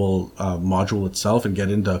actual module itself and get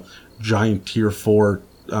into giant tier 4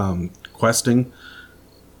 questing,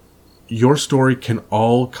 your story can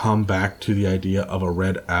all come back to the idea of a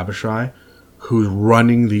Red Abishai who's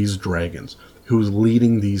running these dragons, who's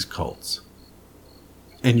leading these cults.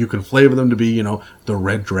 And you can flavor them to be, the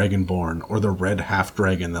Red Dragonborn or the Red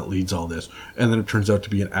Half-Dragon that leads all this. And then it turns out to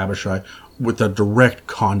be an Abishai with a direct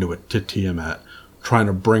conduit to Tiamat, trying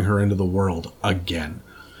to bring her into the world again.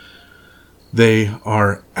 They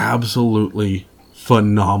are absolutely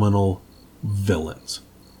phenomenal villains.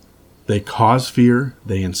 They cause fear,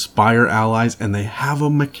 they inspire allies, and they have a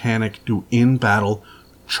mechanic to, in battle,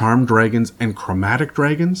 charm dragons and chromatic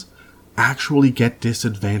dragons actually get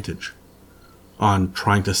disadvantage on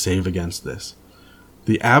trying to save against this.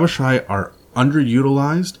 The Abishai are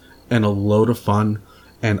underutilized and a load of fun,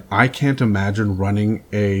 and I can't imagine running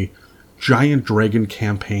a giant dragon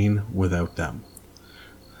campaign without them.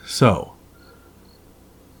 So,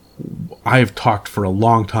 I've talked for a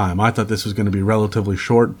long time. I thought this was going to be relatively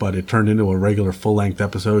short, but it turned into a regular full-length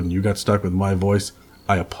episode, and you got stuck with my voice.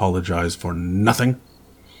 I apologize for nothing.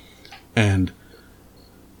 And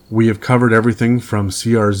we have covered everything from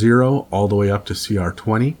CR0 all the way up to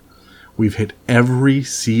CR20. We've hit every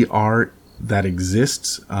CR that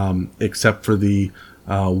exists, except for the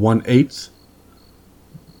 1/8.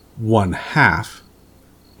 1/2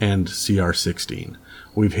 and CR16.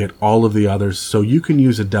 We've hit all of the others, so you can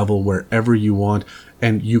use a devil wherever you want,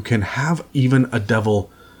 and you can have even a devil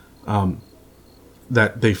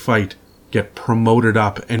that they fight get promoted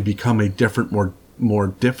up and become a different, more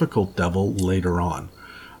difficult devil later on.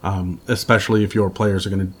 Especially if your players are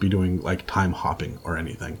going to be doing like time hopping or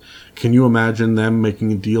anything. Can you imagine them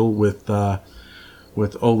making a deal with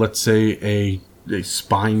let's say a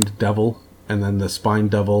spined devil, and then the spined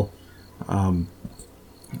devil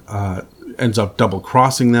ends up double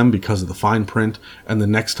crossing them because of the fine print, and the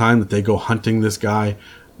next time that they go hunting this guy,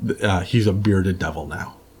 he's a bearded devil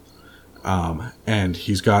now, and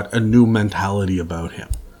he's got a new mentality about him.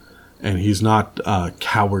 And he's not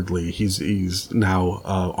cowardly. He's now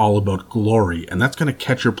all about glory. And that's going to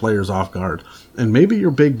catch your players off guard. And maybe your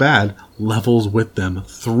big bad levels with them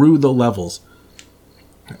through the levels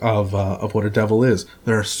of what a devil is.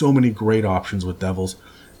 There are so many great options with devils.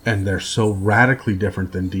 And they're so radically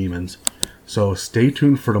different than demons. So stay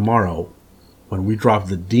tuned for tomorrow when we drop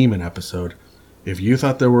the demon episode. If you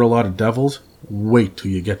thought there were a lot of devils, wait till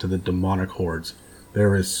you get to the demonic hordes.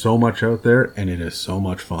 There is so much out there, and it is so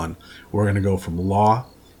much fun. We're going to go from law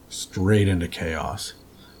straight into chaos.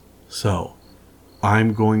 So,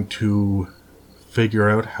 I'm going to figure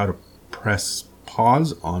out how to press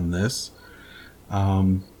pause on this,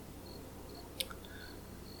 and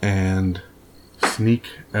sneak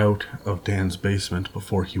out of Dan's basement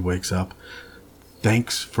before he wakes up.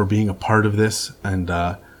 Thanks for being a part of this, and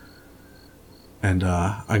I'm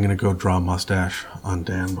going to go draw a mustache on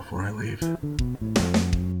Dan before I leave.